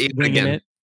we'll never eat it again.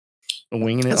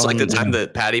 Winging it. It's like the time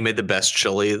that Patty made the best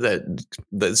chili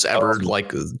that's ever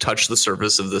like touched the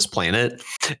surface of this planet.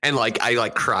 And like, I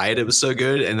like cried. It was so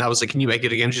good. And I was like, can you make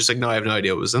it again? She's like, no, I have no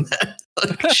idea what was in that.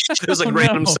 It was like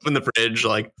random stuff in the fridge.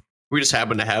 Like we just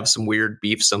happened to have some weird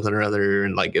beef, something or other.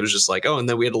 And like, it was just like, oh, and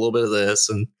then we had a little bit of this.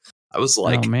 And I was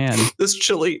like, oh, man, this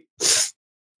chili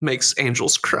makes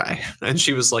angels cry. And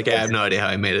she was like, I have no idea how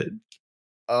I made it.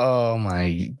 Oh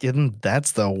my goodness,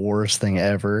 that's the worst thing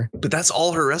ever. But that's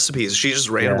all her recipes. She just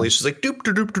randomly, she's like, doop,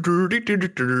 doop, doop, doop, doop,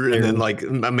 doop, doop, and then like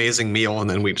amazing meal, and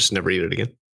then we just never eat it again.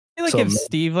 I feel like if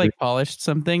Steve like polished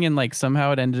something and like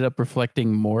somehow it ended up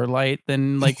reflecting more light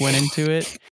than like went into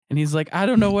it, and he's like, I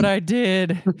don't know what I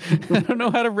did. I don't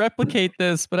know how to replicate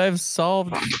this, but I've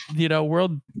solved,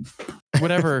 world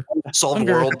whatever. Solved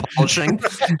world polishing.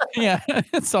 Yeah,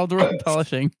 solved world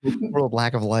polishing. World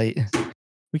lack of light.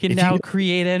 We can now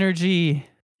create energy.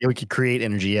 Yeah, we could create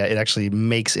energy. Yeah, it actually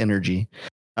makes energy.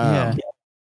 Yeah.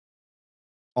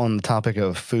 On the topic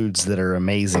of foods that are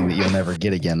amazing that you'll never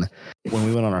get again, when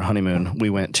we went on our honeymoon, we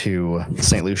went to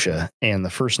St. Lucia, and the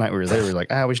first night we were there, we were like,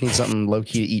 we just need something low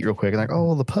key to eat real quick. And like,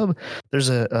 oh, the pub, there's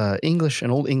an old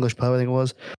English pub, I think it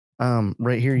was,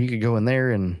 right here. You could go in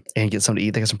there and get something to eat.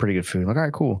 They got some pretty good food. I'm like, all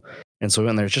right, cool. And so we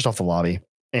went there. It's just off the lobby,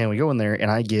 and we go in there,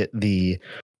 and I get the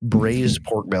braised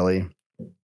pork belly.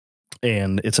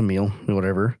 And it's a meal,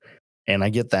 whatever. And I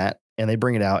get that, and they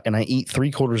bring it out, and I eat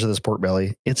 3/4 of this pork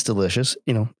belly. It's delicious.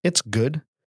 It's good.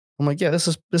 I'm like, yeah, this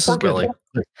is pork good. Belly.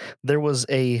 There was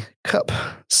a cup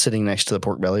sitting next to the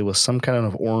pork belly with some kind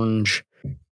of orange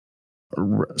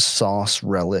sauce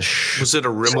relish. Was it a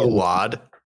remoulade?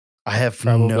 I have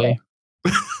no.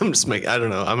 I'm just making. I don't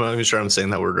know. I'm not even sure I'm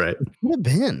saying that word right. It could have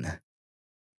been.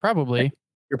 Probably.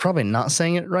 You're probably not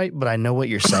saying it right, but I know what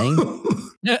you're saying.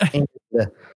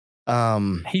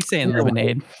 He's saying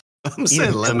lemonade. I'm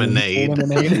saying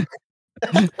lemonade.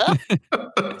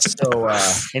 So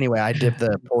anyway, I dipped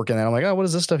the pork in that. I'm like, oh, what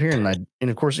is this stuff here? And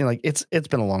of course, like it's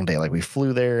been a long day. Like we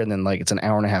flew there, and then like it's an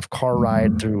hour and a half car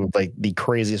ride through like the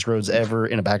craziest roads ever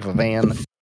in the back of a van.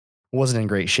 Wasn't in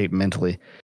great shape mentally,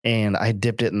 and I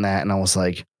dipped it in that, and I was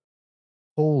like,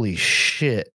 holy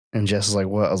shit! And Jess was like,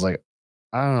 what? I was like,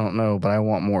 I don't know, but I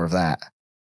want more of that.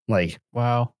 Like,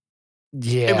 wow,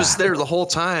 yeah, it was there the whole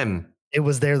time. It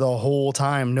was there the whole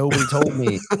time. Nobody told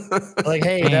me. Like,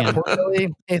 hey, that pork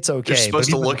belly, it's okay. You're supposed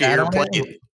to look at your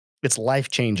plate. It's life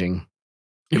changing.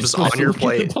 It was on your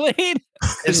plate.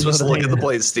 You're supposed to look at the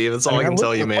plate, Steve. That's all I can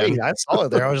tell you, man. I saw it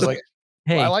there. I was just like,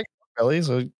 hey, well, I like pork belly,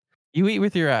 so you eat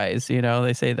with your eyes. You know,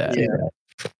 they say that.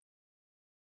 Yeah.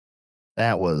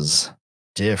 That was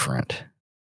different.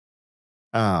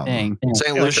 Dang.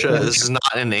 St. Lucia is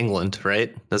not in England,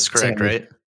 right? That's correct, right?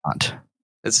 Not.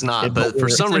 It's not, but for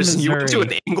some reason you went to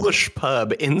an English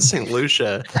pub in St.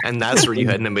 Lucia, and that's where you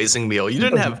had an amazing meal. You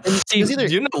didn't have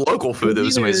local food that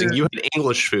was amazing. You had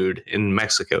English food in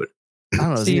Mexico. I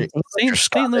don't know. St.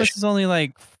 Louis is only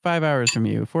like 4 hours from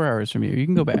you. You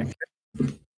can go back.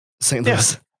 St.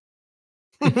 Louis.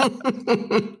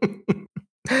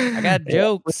 I got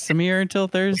jokes. I'm here until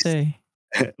Thursday.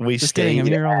 I'm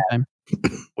here all the time.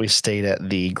 We stayed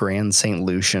at the Grand St.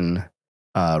 Lucian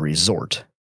Resort,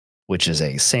 which is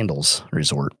a sandals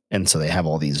resort. And so they have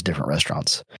all these different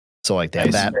restaurants. So like they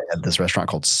have that. They had this restaurant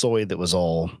called Soy that was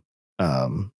all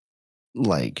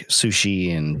like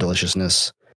sushi and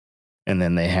deliciousness. And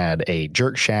then they had a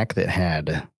jerk shack that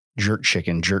had jerk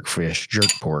chicken, jerk fish, jerk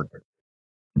pork.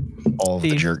 All of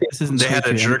the jerk. They had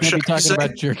a jerk shack. Talking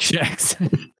about jerk shacks.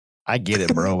 I get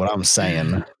it, bro. What I'm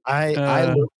saying.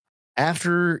 I looked,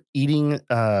 after eating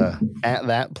at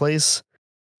that place,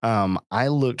 I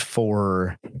looked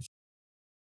for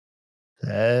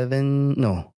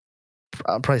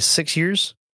probably 6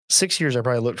 years. 6 years, I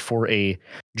probably looked for a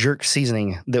jerk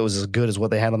seasoning that was as good as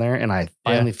what they had on there, and I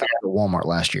finally found it at Walmart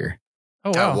last year.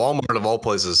 Oh, wow. Walmart of all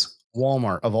places.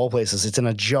 Walmart of all places. It's in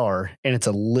a jar, and it's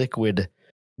a liquid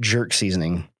jerk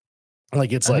seasoning.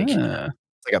 Like it's like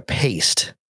a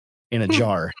paste in a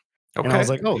jar. Okay. And I was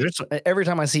like, oh, every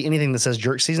time I see anything that says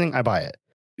jerk seasoning, I buy it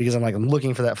because I'm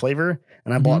looking for that flavor.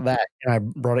 And I bought that, and I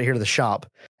brought it here to the shop,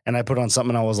 and I put it on something,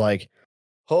 and I was like,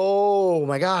 oh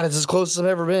my God, it's as close as I've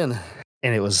ever been.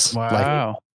 And it was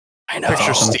wow. I know.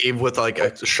 Picture Steve with like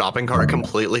a shopping cart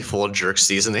completely full of jerk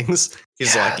seasonings.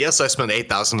 He's like, yes, I spent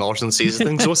 $8,000 in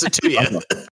seasonings. What's it to you?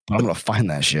 I'm going to find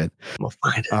that shit. I'm going to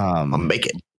find it. I'll make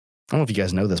it. I don't know if you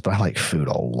guys know this, but I like food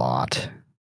a lot.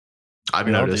 I've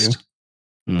noticed.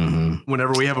 Mm-hmm.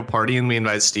 Whenever we have a party and we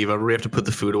invite Steve over, we have to put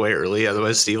the food away early.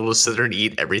 Otherwise, Steve will just sit there and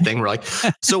eat everything. We're like,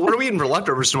 so what are we eating for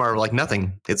leftovers tomorrow? We're like,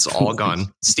 nothing. It's all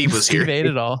gone. Steve was here. Steve ate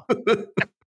it all.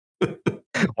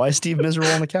 Why is Steve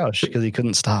miserable on the couch? Because he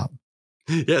couldn't stop.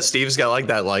 Yeah, Steve's got like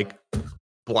that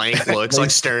blank looks,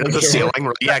 like staring at the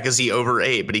ceiling. Yeah, because he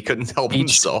overate, but he couldn't help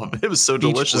himself. It was so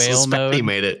delicious. He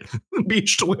made it.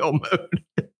 Beached whale mode.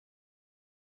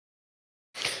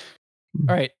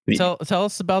 All right, tell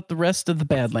us about the rest of the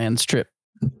Badlands trip.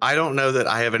 I don't know that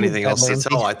I have anything else to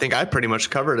tell. I think I pretty much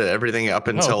covered everything up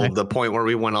until the point where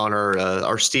we went on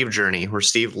our Steve journey, where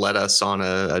Steve led us on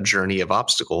a journey of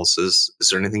obstacles. Is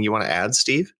there anything you want to add,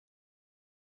 Steve?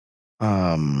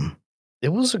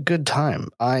 It was a good time.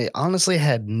 I honestly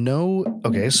had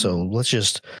okay, so let's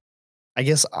just,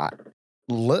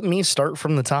 let me start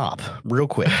from the top real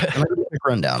quick. Quick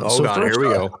rundown. Oh, God, here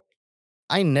we go.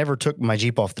 I never took my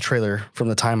Jeep off the trailer from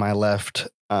the time I left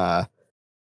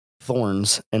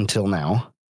Thorns until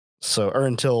now. Or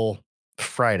until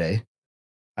Friday.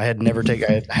 I had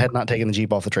not taken the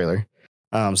Jeep off the trailer.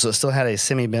 So it still had a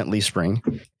semi-bent leaf spring.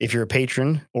 If you're a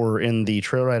patron or in the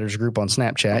Trail Riders group on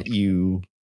Snapchat, you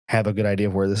have a good idea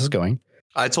of where this is going.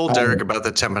 I told Derek about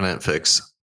the temperament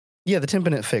fix. Yeah, the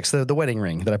temperament fix, the wedding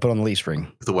ring that I put on the leaf spring.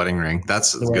 The wedding ring.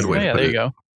 That's a good way to put it. Yeah, there you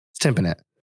go. It's temperament.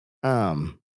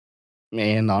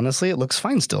 And honestly, it looks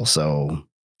fine still, so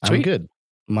I'm good.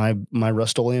 My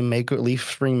Rust-Oleum leaf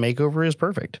spring makeover is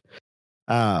perfect.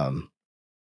 And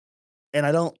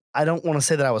I don't want to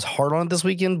say that I was hard on it this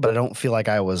weekend, but I don't feel like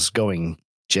I was going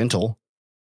gentle.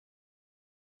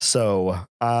 So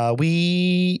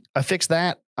I fixed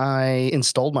that. I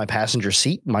installed my passenger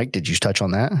seat. Mike, did you touch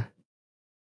on that?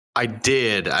 I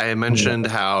did. I mentioned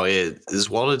how it is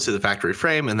welded to the factory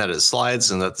frame and that it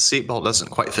slides and that the seatbelt doesn't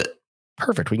quite fit.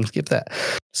 Perfect. We can skip that.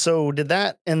 So did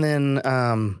that, and then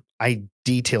I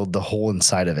detailed the whole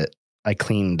inside of it. I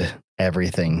cleaned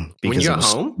everything. When you got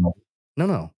home?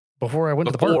 No. before I went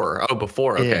to the park.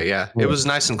 Before. Okay, yeah. It was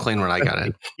nice and clean when I got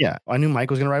in. Yeah, I knew Mike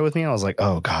was going to ride with me. I was like,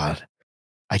 oh God,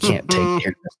 I can't take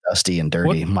care of this dusty and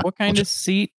dirty. What kind of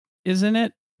seat is in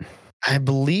it? I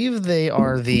believe they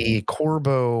are the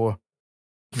Corbo.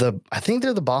 I think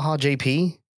they're the Baja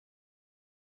JP.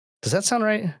 Does that sound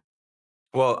right?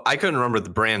 Well, I couldn't remember the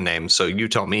brand name, so you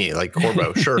tell me. Like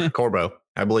Corbo, sure, Corbo.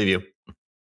 I believe you.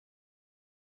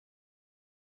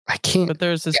 I can't. But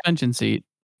there's a suspension seat.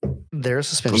 There's a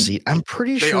suspension seat. I'm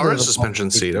pretty sure they are a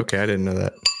suspension seat. Okay, I didn't know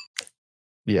that.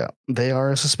 Yeah, they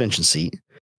are a suspension seat.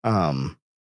 And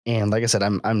like I said,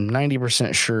 I'm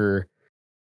 90% sure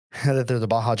that they're the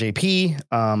Baja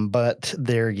JP. But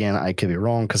there again, I could be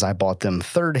wrong because I bought them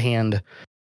third hand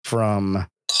from.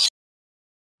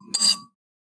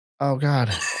 Oh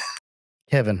God,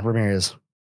 Kevin Ramirez.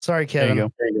 Sorry, Kevin.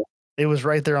 There you go. It was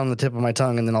right there on the tip of my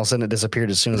tongue, and then all of a sudden it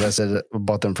disappeared as soon as I said I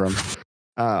bought them from.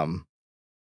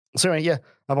 So anyway, yeah,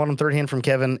 I bought them third hand from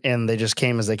Kevin, and they just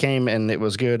came as they came, and it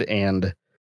was good. And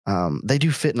they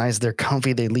do fit nice. They're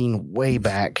comfy. They lean way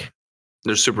back.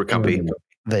 They're super comfy.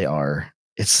 They are.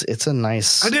 It's a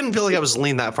nice. I didn't feel like I was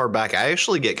leaned that far back. I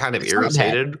actually get kind of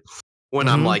irritated when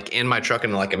I'm like in my truck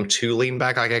and like I'm too lean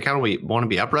back. Like I kind of want to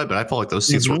be upright, but I feel like those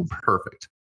seats were perfect.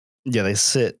 Yeah, they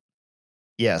sit.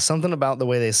 Yeah, something about the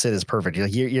way they sit is perfect.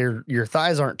 Like your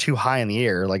thighs aren't too high in the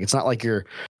air. Like it's not like you're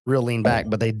real lean back,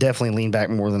 but they definitely lean back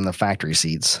more than the factory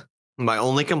seats. My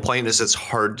only complaint is it's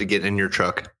hard to get in your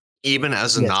truck, even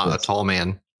as a tall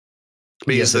man,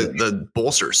 because the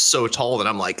bolster is so tall that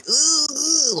I'm like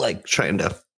trying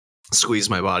to squeeze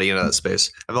my body into that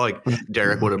space. I feel like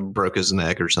Derek would have broke his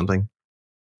neck or something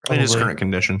in his current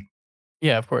condition.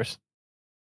 Yeah, of course.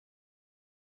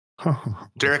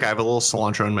 Derek, I have a little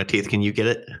cilantro in my teeth. Can you get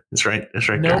it? It's right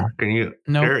nope. there. Can you?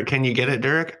 Nope. Derek, can you get it,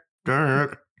 Derek?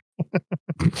 Derek,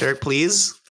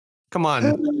 please. Come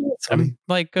on. I'm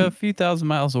like a few thousand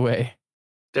miles away.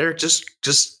 Derek, just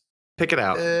pick it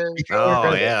out.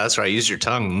 Oh yeah, that's right. Use your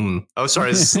tongue. Oh,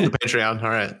 sorry. This is the Patreon. All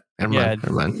right.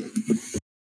 Never mind.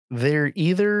 They're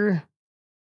either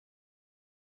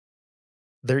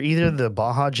the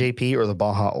Baja JP or the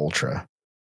Baja Ultra,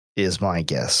 is my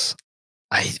guess.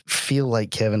 I feel like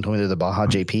Kevin told me they're the Baja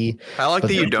JP. I like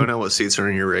that you don't know what seats are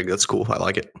in your rig. That's cool. I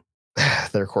like it.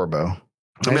 They're Corbo.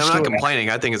 I mean, I'm not complaining.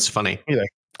 I think it's funny. Either.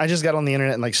 I just got on the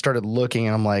internet and like started looking,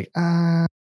 and I'm like, I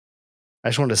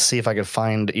just wanted to see if I could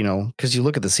find, because you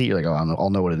look at the seat, you're like, oh, I'll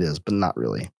know what it is, but not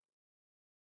really.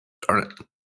 Darn it.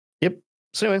 Yep.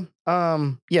 So anyway,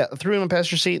 threw in my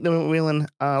passenger seat, then went wheeling.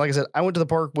 Like I said, I went to the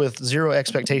park with zero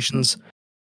expectations.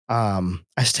 I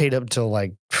stayed up till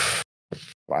like,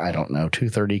 I don't know,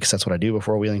 2:30 because that's what I do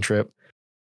before a wheeling trip.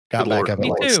 Got back up at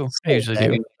like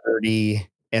 7:30,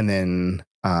 and then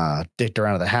dicked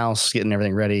around to the house, getting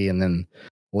everything ready, and then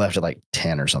left at like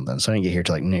 10 or something. So I didn't get here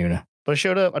till like noon. But I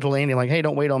showed up. I told Andy, like, hey,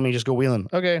 don't wait on me. Just go wheeling.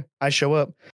 Okay. I show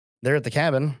up. They're at the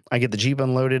cabin. I get the Jeep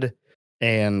unloaded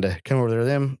and come over there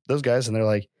to those guys, and they're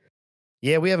like,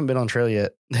 yeah, we haven't been on trail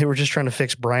yet. They were just trying to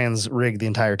fix Brian's rig the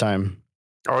entire time.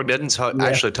 Oh, I didn't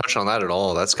actually touch on that at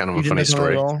all. That's kind of a funny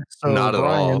story. So not at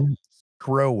all.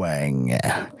 Growing.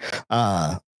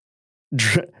 So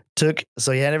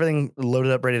he had everything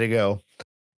loaded up, ready to go,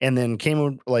 and then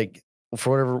came like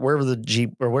for wherever the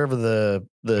Jeep or wherever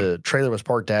the trailer was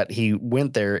parked at. He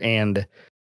went there, and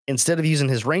instead of using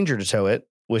his Ranger to tow it,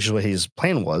 which is what his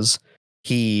plan was,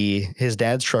 his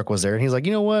dad's truck was there, and he's like,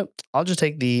 you know what? I'll just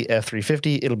take the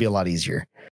F-350. It'll be a lot easier.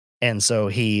 And so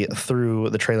he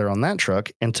threw the trailer on that truck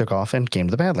and took off and came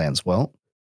to the Badlands. Well,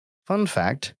 fun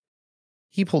fact,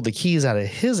 he pulled the keys out of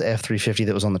his F-350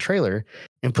 that was on the trailer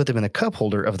and put them in the cup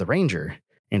holder of the Ranger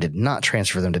and did not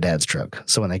transfer them to Dad's truck.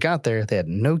 So when they got there, they had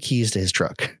no keys to his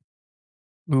truck.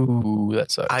 Ooh,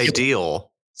 that sucks.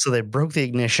 Ideal. So they broke the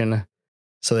ignition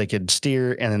so they could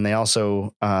steer, and then they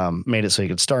also made it so he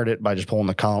could start it by just pulling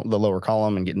the lower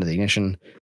column and getting to the ignition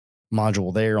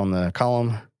module there on the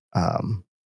column,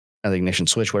 the ignition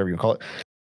switch, whatever you call it,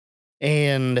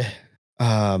 and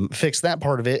fix that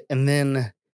part of it. And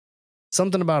then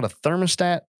something about a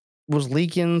thermostat was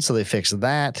leaking, so they fixed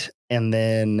that, and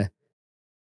then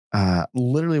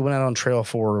literally went out on trail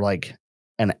for like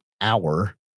an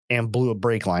hour and blew a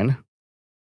brake line.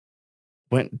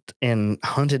 Went and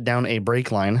hunted down a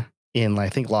brake line in, I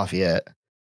think, Lafayette.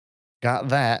 Got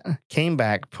that, came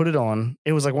back, put it on.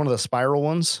 It was like one of the spiral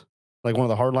ones, like one of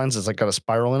the hard lines that's like got a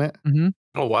spiral in it. Mm-hmm.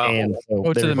 Oh, wow. And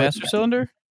so to the master cylinder?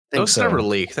 Those never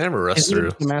leak. They never rust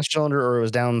through. The master cylinder, or it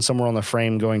was down somewhere on the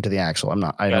frame going to the axle.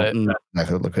 I don't know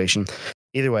exactly the location.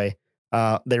 Either way,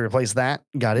 they replaced that,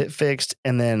 got it fixed,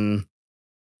 and then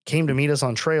came to meet us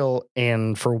on trail.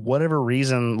 And for whatever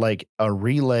reason, like a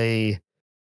relay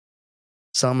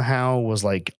somehow was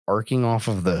like arcing off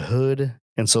of the hood,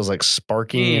 and so it was like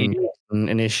sparking and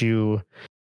an issue.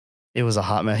 It was a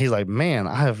hot mess. He's like, man,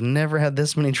 I have never had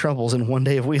this many troubles in one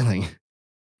day of wheeling.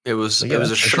 It was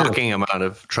a shocking amount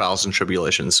of trials and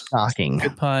tribulations. Shocking.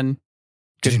 Good pun.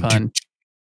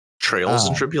 Trails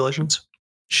and tribulations?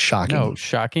 Shocking. No,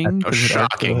 shocking. Oh,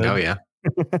 shocking. Oh, yeah.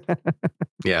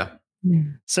 Yeah.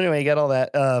 So anyway, he got all that.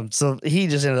 So he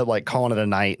just ended up like calling it a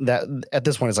night. That at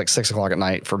this point, it's like 6:00 at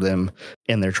night for them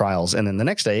in their trials, and then the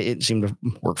next day it seemed to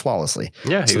work flawlessly.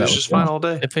 Yeah, he was just fine all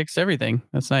day. It fixed everything.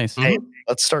 That's nice. Hey,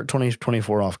 let's start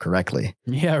 2024 off correctly.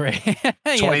 Yeah, right.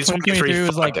 2023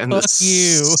 was like, and fuck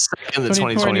you. And the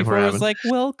 2024 was like,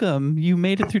 welcome. You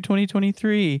made it through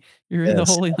 2023. You're in the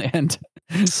Holy Land.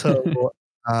 So,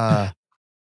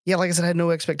 yeah, like I said, I had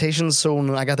no expectations. So when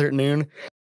I got there at noon,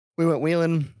 we went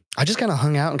wheeling. I just kind of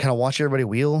hung out and kind of watched everybody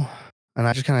wheel. And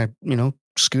I just kind of,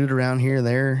 scooted around here and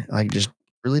there. Like just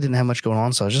really didn't have much going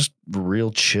on. So I was just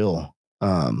real chill.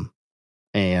 And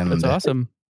that's awesome.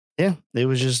 Yeah, it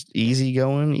was just easy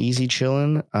going, easy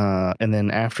chilling. And then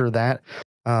after that,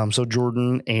 so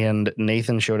Jordan and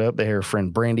Nathan showed up. Their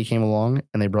friend Brandy came along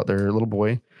and they brought their little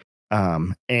boy.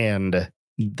 And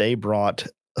they brought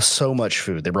so much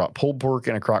food. They brought pulled pork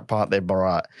in a crock pot. They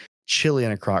brought chili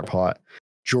in a crock pot.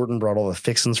 Jordan brought all the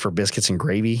fixings for biscuits and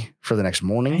gravy for the next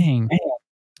morning. Dang.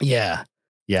 Yeah.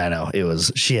 Yeah, I know. It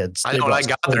was, she had. I know when I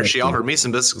got there, she offered me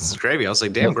some biscuits and gravy. I was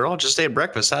like, damn, girl, I just ate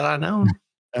breakfast. Had I known.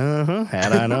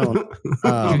 Had I known.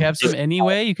 You have some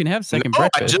anyway. You can have second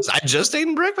breakfast. I just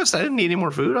ate breakfast. I didn't need any more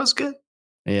food. I was good.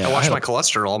 Yeah. I watched my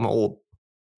cholesterol. I'm old.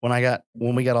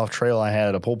 When we got off trail, I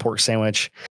had a pulled pork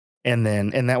sandwich. And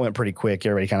that went pretty quick.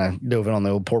 Everybody kind of dove in on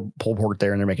the old pulled pork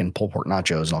there, and they're making pulled pork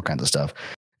nachos and all kinds of stuff.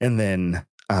 And then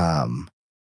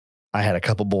I had a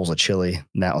couple bowls of chili,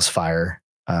 and that was fire.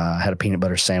 I had a peanut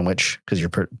butter sandwich because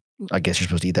I guess you're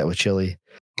supposed to eat that with chili.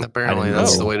 Apparently,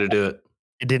 that's the way to do it.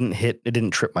 It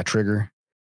didn't trip my trigger.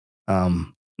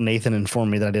 Nathan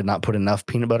informed me that I did not put enough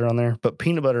peanut butter on there, but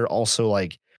peanut butter also,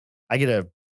 like, I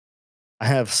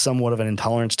have somewhat of an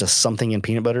intolerance to something in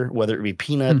peanut butter, whether it be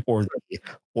peanut or the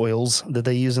oils that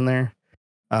they use in there.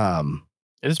 It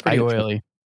is pretty oily.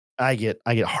 I get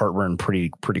heartburn pretty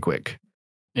quick.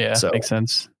 Yeah, so makes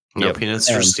sense. No peanuts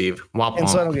for Steve. Womp, and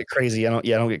so I don't get crazy. I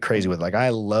don't get crazy with, like, I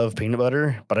love peanut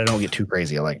butter, but I don't get too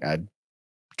crazy. I kind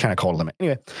of call it a limit.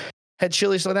 Anyway, had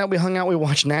chili, so that we hung out, we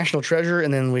watched National Treasure,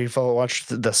 and then we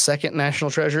watched the second National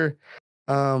Treasure.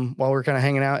 While we were kind of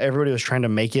hanging out, everybody was trying to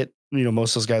make it.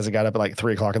 Most of those guys that got up at like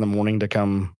 3:00 in the morning to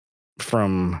come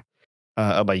from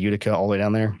up by Utica all the way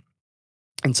down there.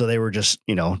 And so they were just,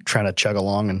 trying to chug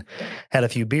along and had a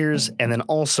few beers. And then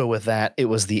also with that, it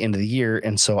was the end of the year.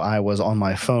 And so I was on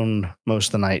my phone most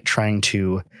of the night trying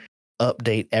to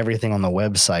update everything on the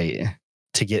website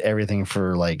to get everything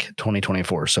for like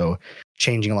 2024. So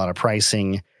changing a lot of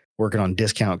pricing, working on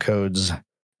discount codes,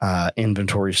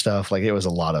 inventory stuff. Like, it was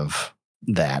a lot of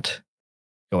that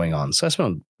going on. So I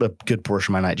spent a good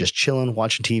portion of my night just chilling,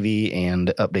 watching TV,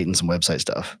 and updating some website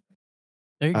stuff.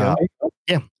 There you go.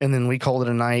 Yeah, and then we called it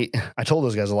a night. I told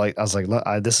those guys, I was like,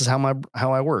 this is how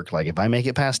I work. Like, if I make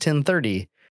it past 10:30,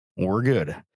 we're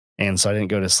good. And so I didn't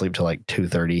go to sleep till like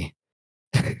 2:30.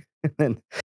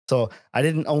 So I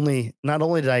not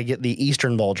only did I get the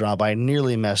Eastern ball drop, I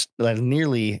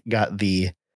nearly got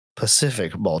the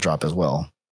Pacific ball drop as well.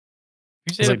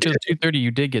 You said until 2:30,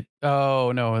 you did get.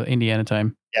 Oh no, Indiana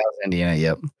time. Yeah, it was Indiana.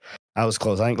 Yep, I was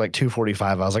close. I think like 2:45.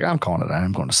 I was like, I'm calling it.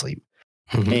 I'm going to sleep.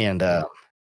 And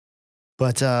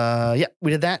yeah,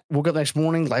 we did that. Woke up the next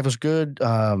morning. Life was good.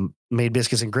 Made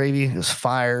biscuits and gravy. It was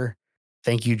fire.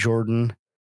 Thank you, Jordan.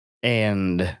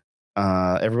 And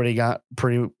everybody got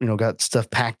got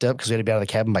stuff packed up because we had to be out of the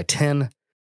cabin by 10.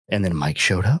 And then Mike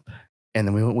showed up, and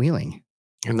then we went wheeling.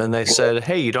 And then they said,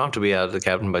 hey, you don't have to be out of the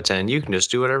cabin by 10. You can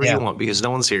just do whatever you want because no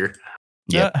one's here.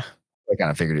 Yep. I kind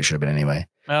of figured it should have been anyway.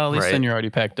 Well, at least then you're already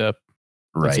packed up.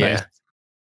 Right. Nice.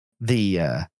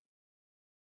 Yeah.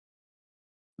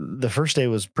 The first day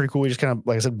was pretty cool. We just kind of,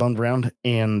 like I said, bummed around,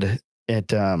 and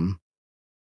and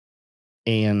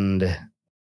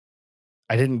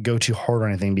I didn't go too hard or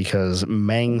anything because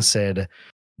Mang said,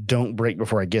 don't break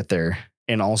before I get there.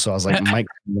 And also I was like, Mike,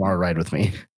 you want to ride with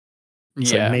me?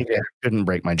 So maybe I couldn't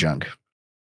break my junk.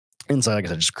 And so, like I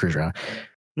said, just cruise around.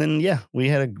 And then, we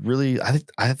had a really, I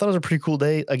thought it was a pretty cool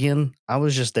day. Again, I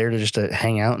was just there to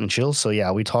hang out and chill.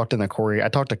 So we talked in the quarry. I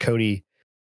talked to Cody,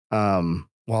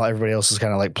 while everybody else is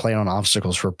kind of like playing on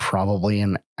obstacles for probably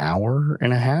an hour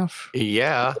and a half.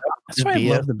 Yeah. That's why I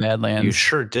love the Badlands. You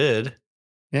sure did.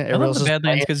 Yeah. I love the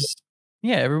Badlands because,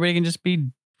 everybody can just be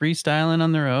freestyling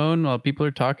on their own while people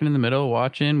are talking in the middle,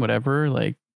 watching, whatever.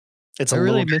 Like, It's I a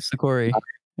really little miss the quarry.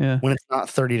 Yeah. when it's not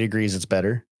 30 degrees, it's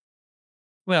better.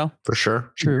 Well, For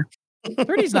sure. true.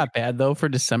 30 is not bad though for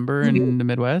December in the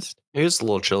Midwest. It was a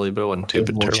little chilly, but it wasn't too It was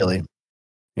a little chilly.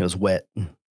 It was wet.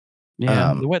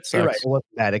 Yeah, the wet You're right. sucks. It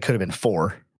wasn't bad. It could have been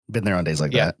 4. Been there on days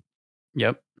like that.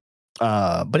 Yep.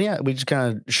 But yeah, we just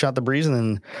kind of shot the breeze, and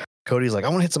then Cody's like, I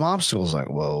want to hit some obstacles. Like,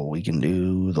 well, we can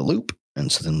do the loop.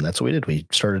 And so then that's what we did. We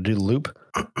started to do the loop.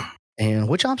 And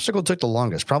which obstacle took the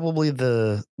longest? Probably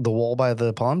the wall by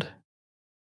the pond.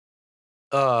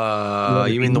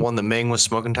 You mean the one that Ming was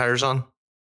smoking tires on?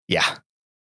 Yeah.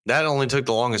 That only took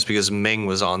the longest because Ming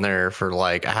was on there for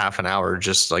like a half an hour,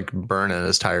 just like burning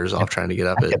his tires off, trying to get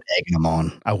up I it. kept egging him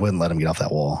on. I wouldn't let him get off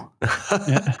that wall.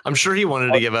 I'm sure he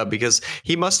wanted to give up because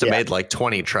he must have made like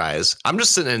 20 tries. I'm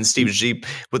just sitting in Steve's Jeep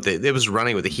it was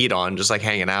running with the heat on, just like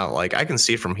hanging out. Like I can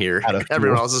see from here.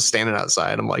 Everyone else is standing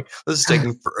outside. I'm like, this is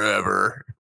taking forever.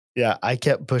 Yeah, I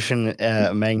kept pushing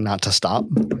Meng not to stop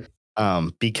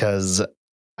because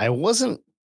I wasn't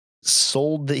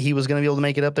sold that he was going to be able to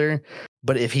make it up there.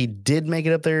 But if he did make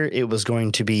it up there, it was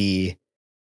going to be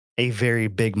a very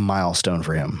big milestone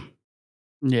for him.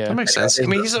 Yeah, that makes sense. I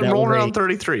mean, he's rolling around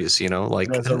 33s, you know, like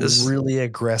that's a really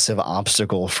aggressive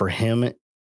obstacle for him,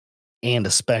 and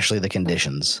especially the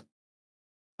conditions.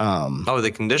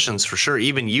 The conditions for sure.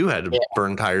 Even you had to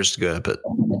burn tires to go up it.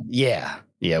 Yeah.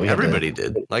 Everybody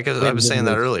did. Like I was saying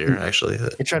that earlier, actually.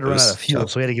 They tried to run out of fuel,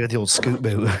 so we had to give it the old scoot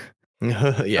boot.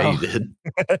 You did.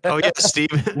 Oh yeah, Steve.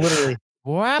 Literally.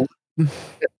 What?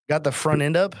 Got the front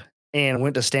end up and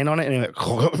went to stand on it, and it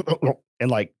went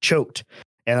and like choked.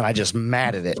 And then I just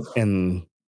matted it, and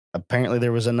apparently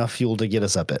there was enough fuel to get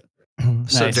us up it.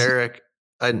 So nice. Derek,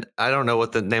 I don't know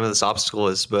what the name of this obstacle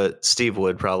is, but Steve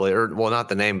would probably, or well, not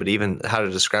the name, but even how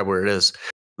to describe where it is.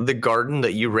 The garden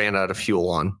that you ran out of fuel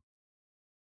on.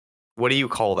 What do you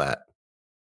call that?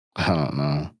 I don't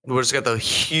know. It's got the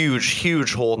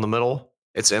huge hole in the middle.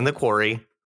 It's in the quarry.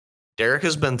 Derek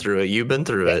has been through it. You've been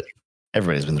through it.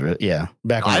 Everybody's been through it. Yeah.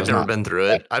 I've never been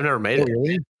through it. I've never made it.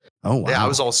 Really? Oh, wow. Yeah, I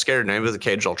was all scared. Maybe with the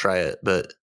cage, I'll try it.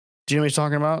 But do you know what he's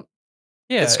talking about?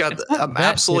 Yeah, it's got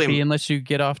absolutely. Unless you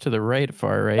get off to the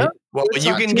far right. Well,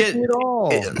 you can get.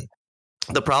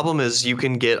 The problem is you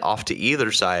can get off to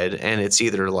either side, and it's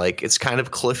either like it's kind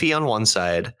of cliffy on one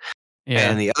side,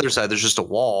 and the other side there's just a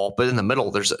wall, but in the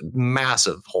middle there's a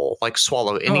massive hole, like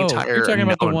swallow any tire. You're talking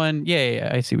about the one. Yeah,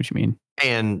 I see what you mean.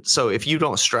 And so if you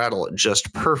don't straddle it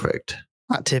just perfect,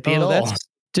 not tippy at all. That's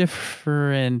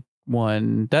different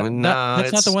one. That's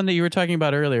not the one that you were talking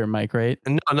about earlier, Mike, right?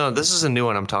 No, this is a new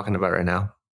one I'm talking about right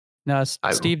now. No,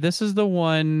 Steve, this is the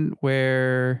one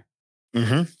where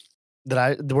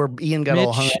where Ian got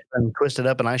all hung up and twisted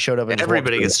up, and I showed up. And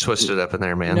everybody gets twisted up in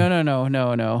there, man.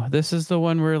 No. This is the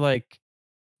one where like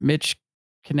Mitch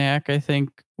Knack, I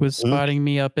think, was spotting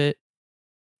me up it,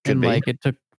 and like it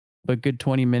took a good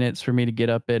 20 minutes for me to get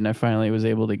up it, and I finally was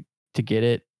able to get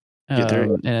it.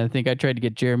 And I think I tried to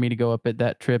get Jeremy to go up at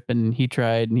that trip, and he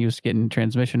tried, and he was getting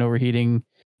transmission overheating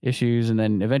issues, and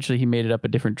then eventually he made it up a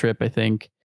different trip, I think.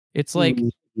 It's like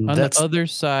on the other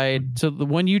side. So the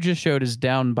one you just showed is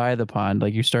down by the pond.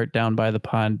 Like you start down by the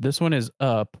pond. This one is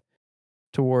up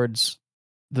towards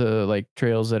the like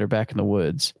trails that are back in the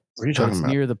woods. What are you talking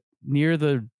about?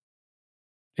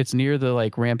 It's near the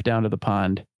like ramp down to the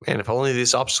pond. Man, if only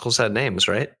these obstacles had names,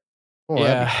 right? Oh,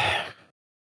 yeah.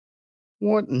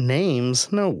 What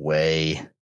names? No way.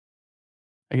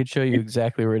 I could show you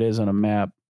exactly where it is on a map.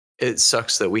 It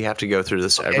sucks that we have to go through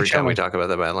this every time we talk about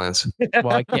the Badlands.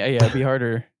 Well, I can't. Yeah, it'd be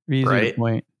harder. Easier to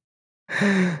point.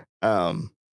 Yeah,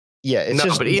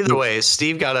 it's but either way,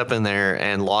 Steve got up in there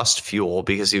and lost fuel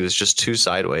because he was just too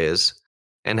sideways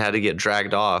and had to get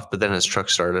dragged off. But then his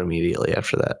truck started immediately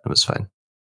after that. It was fine.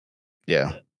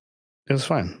 Yeah, it was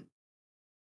fine.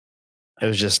 It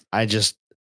was just,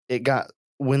 it got,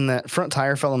 when that front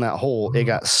tire fell in that hole, it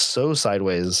got so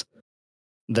sideways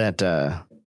that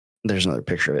there's another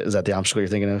picture of it. Is that the obstacle you're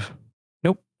thinking of?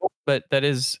 Nope. But that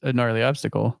is a gnarly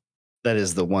obstacle. That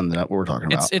is the one that we're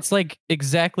talking about. It's like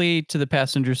exactly to the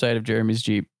passenger side of Jeremy's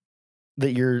Jeep.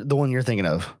 The one you're thinking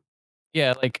of.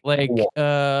 Yeah, like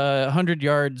 100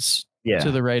 yards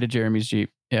to the right of Jeremy's Jeep.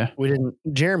 Yeah.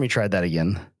 Jeremy tried that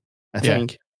again. I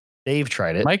think Dave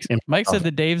tried it. Mike said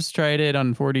that Dave's tried it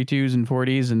on 42s and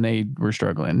 40s and they were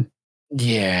struggling.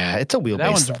 Yeah, it's a wheelbase.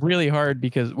 That one's really hard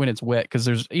because when it's wet, because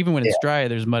there's even when it's dry,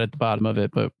 there's mud at the bottom of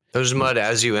it. But there's mud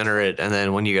as you enter it, and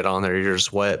then when you get on there, you're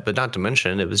just wet. But not to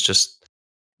mention, it was just.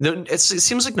 It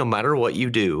seems like no matter what you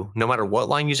do, no matter what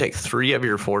line you take, 3 of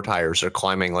your 4 tires are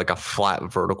climbing like a flat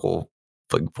vertical,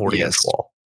 like 40-inch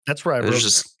wall. That's where I broke.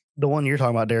 The one you're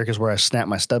talking about, Derek, is where I snapped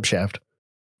my stub shaft.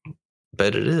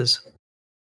 Bet it is.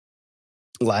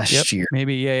 last year.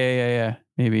 Maybe. Yeah.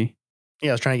 Maybe. Yeah,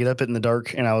 I was trying to get up it in the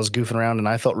dark, and I was goofing around, and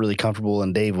I felt really comfortable,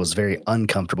 and Dave was very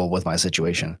uncomfortable with my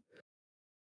situation.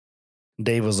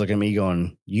 Dave was looking at me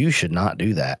going, "You should not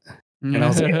do that." And I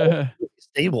was like, "Oh, it's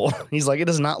stable." He's like, "It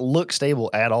does not look stable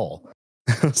at all."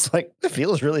 It's like, it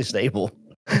feels really stable.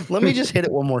 Let me just hit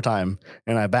it one more time.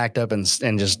 And I backed up and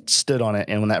just stood on it.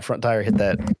 And when that front tire hit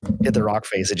the rock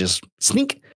face, it just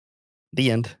sneak.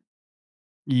 The end.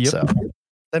 Yep. So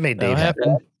that made Dave happy.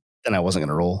 Then I wasn't going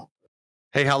to roll.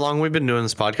 Hey, how long have we been doing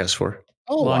this podcast for?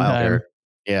 Oh, long time.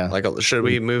 Yeah. Like, should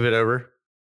we move it over?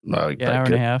 Yeah, an hour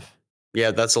and a half.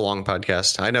 Yeah, that's a long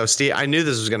podcast. I know, Steve. I knew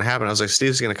this was going to happen. I was like,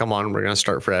 Steve's going to come on. And we're going to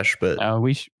start fresh. But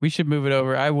we should move it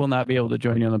over. I will not be able to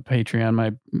join you on the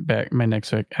Patreon. My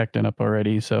neck's acting up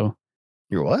already. So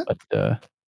you're what? But,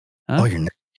 huh? Oh,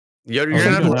 you're going to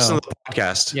have to listen to the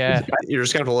podcast. Yeah, you're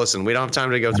just going to have to listen. We don't have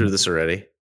time to go through this already.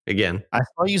 Again, I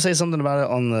saw you say something about it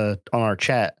on our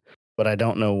chat, but I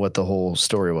don't know what the whole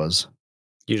story was.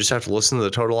 You just have to listen to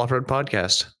the Total Off-Road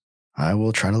podcast. I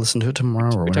will try to listen to it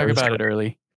tomorrow. Or we talk about it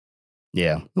early.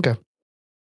 Yeah. Okay.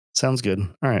 Sounds good.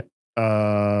 All right.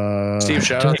 Steve,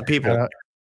 shout out the people.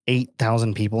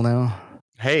 8,000 people now.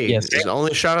 Hey, yes.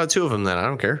 Only shout out 2 of them then. I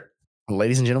don't care.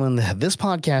 Ladies and gentlemen, this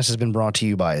podcast has been brought to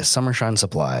you by Summershine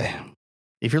Supply.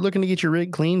 If you're looking to get your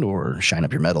rig cleaned or shine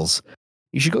up your metals,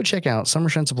 you should go check out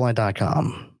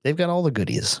summershinesupply.com. They've got all the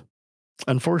goodies.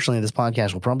 Unfortunately, this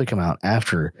podcast will probably come out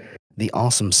after the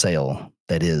awesome sale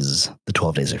that is the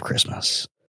 12 Days of Christmas.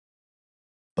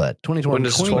 But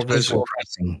 2020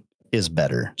 pricing is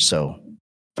better, so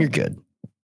you're good.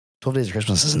 12 Days of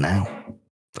Christmas is now.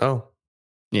 Oh.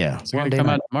 Yeah. It's going to come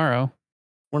out tomorrow.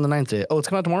 We're on the 9th day. Oh, it's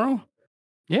coming out tomorrow?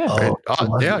 Yeah.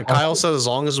 Yeah. Kyle said as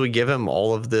long as we give him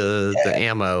all of the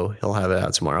ammo, he'll have it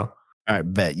out tomorrow. All right,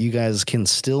 bet. You guys can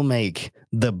still make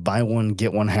the buy one,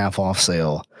 get one half off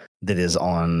sale that is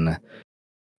on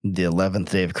the 11th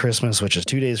day of Christmas, which is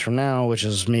 2 days from now, which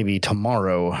is maybe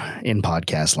tomorrow in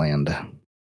podcast land.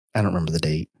 I don't remember the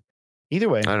date. Either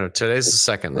way. I don't know. Today's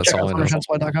the 2nd. That's all I know.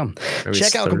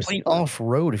 Check out Complete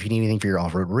Off-Road if you need anything for your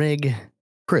off-road rig.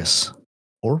 Chris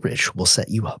or Rich will set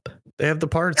you up. They have the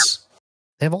parts.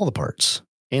 They have all the parts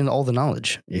and all the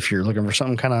knowledge. If you're looking for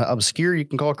something kind of obscure, you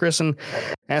can call Chris and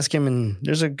ask him, and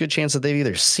there's a good chance that they've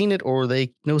either seen it or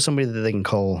they know somebody that they can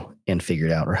call and figure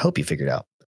it out or help you figure it out.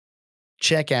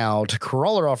 Check out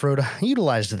Crawler Off-Road. I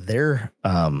utilized their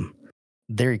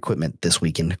equipment this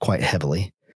weekend quite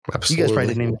heavily. Absolutely. You guys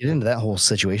probably didn't even get into that whole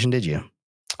situation, did you?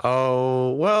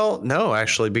 Oh, well, no,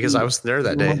 actually, because I was there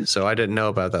that day, so I didn't know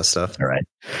about that stuff. All right.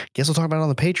 Guess we'll talk about it on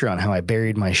the Patreon, how I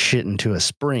buried my shit into a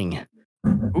spring.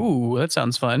 Ooh, that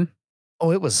sounds fun.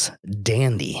 Oh, it was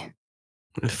dandy.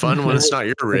 Fun when it's not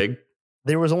your rig.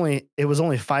 It was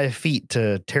only 5 feet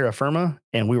to terra firma,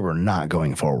 and we were not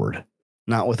going forward.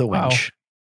 Not with a winch.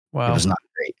 Wow. It was not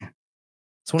great.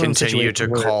 It's one Continue to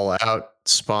call out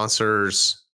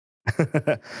sponsors.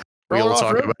 We'll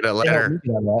talk about it later.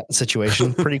 That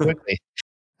situation pretty quickly.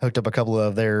 Hooked up a couple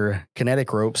of their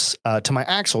kinetic ropes to my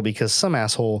axle because some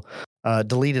asshole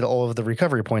deleted all of the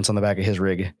recovery points on the back of his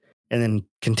rig and then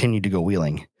continued to go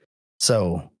wheeling.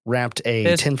 So wrapped a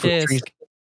 10-foot tree.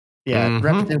 Yeah,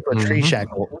 wrapped a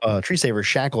 10-foot tree saver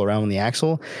shackle around the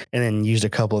axle, and then used a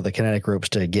couple of the kinetic ropes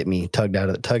to get me tugged out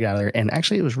of there. And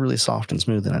actually, it was really soft and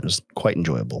smooth, and it was quite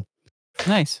enjoyable.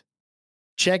 Nice.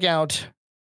 Check out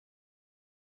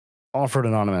Off-Road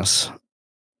Anonymous.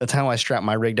 That's how I strap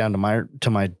my rig down to my.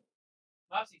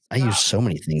 I use so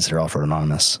many things that are Off-Road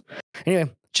Anonymous.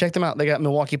 Anyway, check them out. They got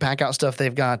Milwaukee pack out stuff.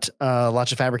 They've got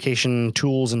lots of fabrication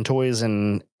tools and toys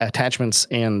and attachments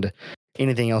and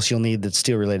anything else you'll need that's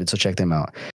steel related. So check them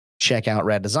out. Check out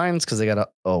Rad Designs because they got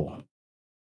we're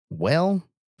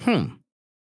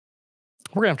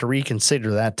gonna have to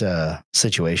reconsider that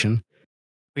situation.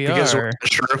 Because we're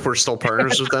not sure if we're still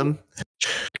partners with them.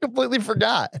 Completely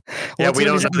forgot. Yeah, we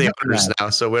don't know the owners now,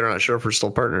 so we're not sure if we're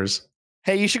still partners.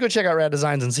 Hey, you should go check out Rad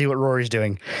Designs and see what Rory's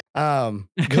doing. Go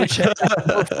check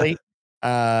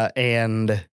out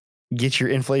and get your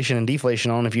inflation and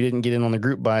deflation on if you didn't get in on the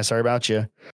group buy. Sorry about you.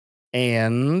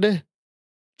 And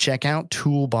check out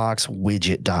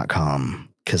toolboxwidget.com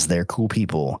because they're cool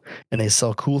people and they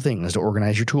sell cool things to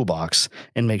organize your toolbox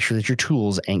and make sure that your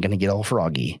tools ain't going to get all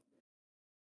froggy.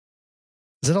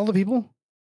 Is that all the people?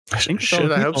 I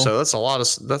hope so. That's a lot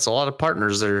of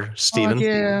partners there, Steven.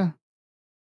 Yeah.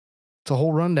 It's a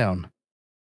whole rundown.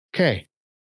 Okay.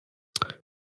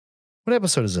 What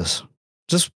episode is this?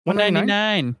 Just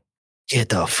 199? Get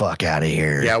the fuck out of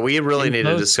here. Yeah, we really need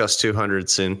to discuss 200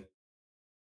 soon.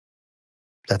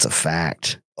 That's a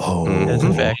fact. Oh, that's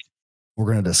a fact. We're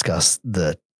going to discuss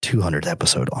the 200th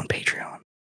episode on Patreon.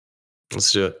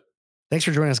 Let's do it. Thanks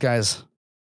for joining us, guys.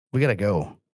 We got to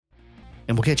go.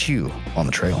 And we'll catch you on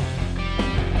the trail.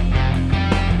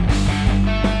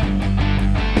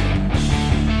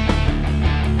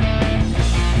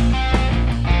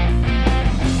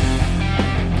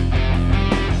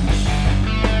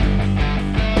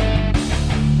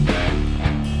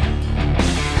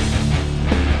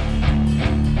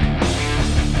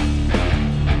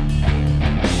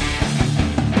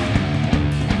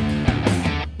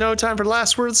 No time for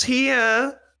last words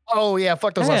here. Oh, yeah.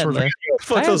 Fuck those last words.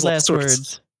 Fuck those last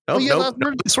words. Oh, Nope, yeah, nope, last no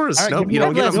words? last words. All right, Nope, give you me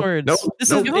don't get last them. words. Nope, This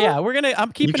nope. is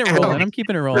I'm keeping it rolling. I'm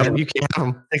keeping it rolling. You can't have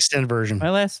them. Extended version. My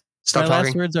last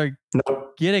words are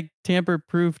get a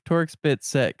tamper-proof Torx bit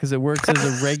set because it works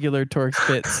as a regular Torx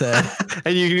bit set.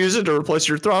 And you can use it to replace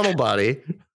your throttle body.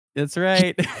 That's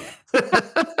right.